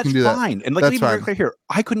picture. And you can do fine. That. And that's very clear here,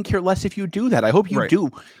 I couldn't care less if you do that. I hope you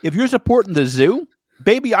do. If you're supporting the zoo,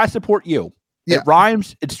 baby, I support you. Yeah. It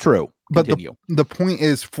rhymes. It's true. Continue. But the point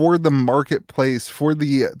is, for the marketplace, for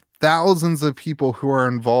the thousands of people who are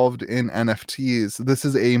involved in NFTs, this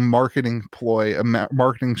is a marketing ploy, a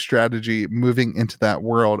marketing strategy moving into that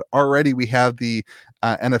world. Already we have the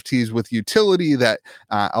NFTs with utility that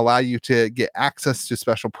allow you to get access to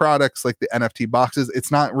special products like the NFT boxes.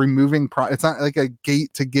 It's not removing it's not like a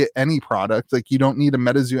gate to get any product. You don't need a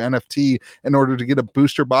Metazoo NFT in order to get a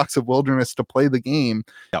booster box of Wilderness to play the game.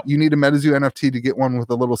 Yep. You need a Metazoo NFT to get one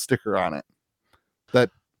with a little sticker on it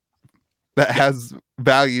that has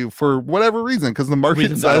value for whatever reason, because the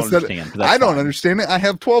market says that I don't understand it. I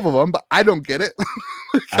have 12 of them, but I don't get it.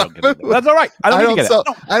 I don't get it. That's all right. I don't get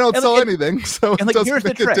it. I don't sell anything. So and here's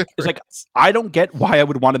the trick. It's I don't get why I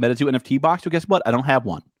would want a Metazoo NFT box. So guess what? I don't have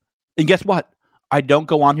one. And guess what? I don't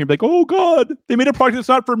go on here and be like, oh God, they made a product that's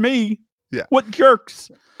not for me. Yeah. What jerks?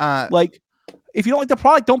 If you don't like the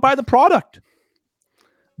product, don't buy the product.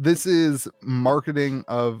 This is marketing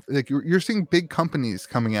of you're seeing big companies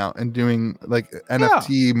coming out and doing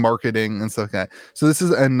NFT marketing and stuff like that. So this is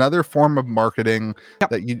another form of marketing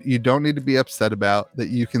that you don't need to be upset about, that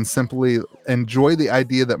you can simply enjoy the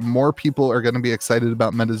idea that more people are going to be excited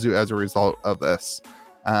about Metazoo as a result of this.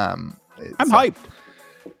 I'm hyped.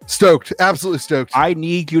 Stoked. Absolutely stoked. I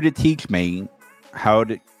need you to teach me how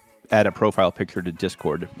to add a profile picture to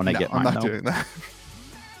Discord when I get mine. I'm not doing that.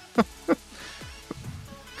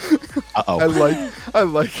 Uh-oh. I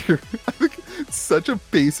like your. I think it's such a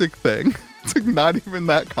basic thing. It's like not even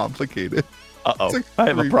that complicated. Like I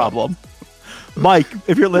have a problem. Mike,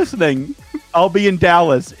 if you're listening, I'll be in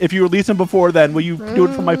Dallas. If you release them before then, will you do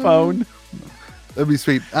it from my phone? That'd be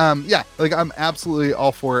sweet. Yeah, like I'm absolutely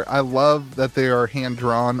all for it. I love that they are hand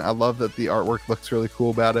drawn. I love that the artwork looks really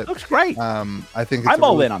cool about it. Looks great. I think I'm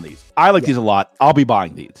all in on these. I like these a lot. I'll be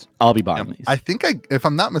buying these. These. I think if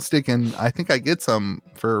I'm not mistaken, I think I get some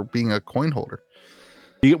for being a coin holder.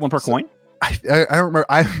 You get one per coin? I don't remember.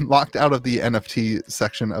 I'm locked out of the NFT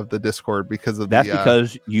section of the Discord because of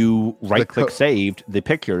because you right-click saved the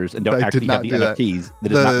pictures and don't actually have the NFTs.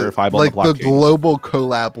 That is not verifiable on the blockchain. The global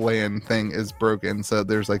collab land thing is broken, so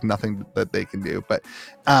there's like nothing that they can do. But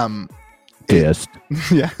yes,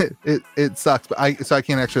 it sucks. But I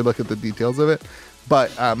can't actually look at the details of it.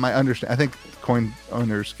 But my understanding, I think coin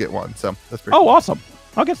owners get one, so that's pretty. Oh, cool. Awesome!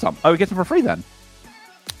 I'll get some. I would get some for free then.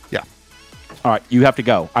 Yeah. All right, you have to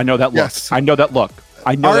go. I know that look. Yes. I know that look.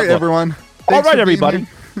 All right, everyone. All right, everybody.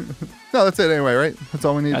 No, that's it anyway, right? That's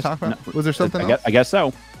all we need to talk about. Was there something else? I guess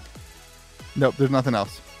so. Nope, there's nothing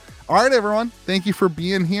else. All right, everyone. Thank you for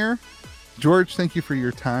being here. George, thank you for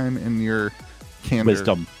your time and your candor.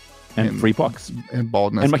 Wisdom. And free books. And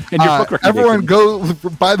baldness. And your book recommendation. Everyone go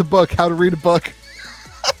buy the book, How to Read a Book.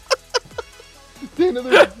 Dana,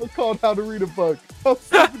 there's a book called How to Read a Book. How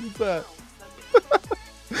stupid is that?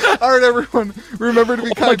 All right, everyone. Remember to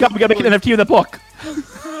be kind. Oh my God, we got to make an NFT of the book.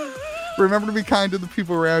 Remember to be kind to the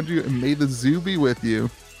people around you, and may the zoo be with you.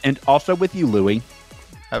 And also with you, Louie.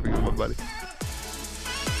 Have a good one, buddy.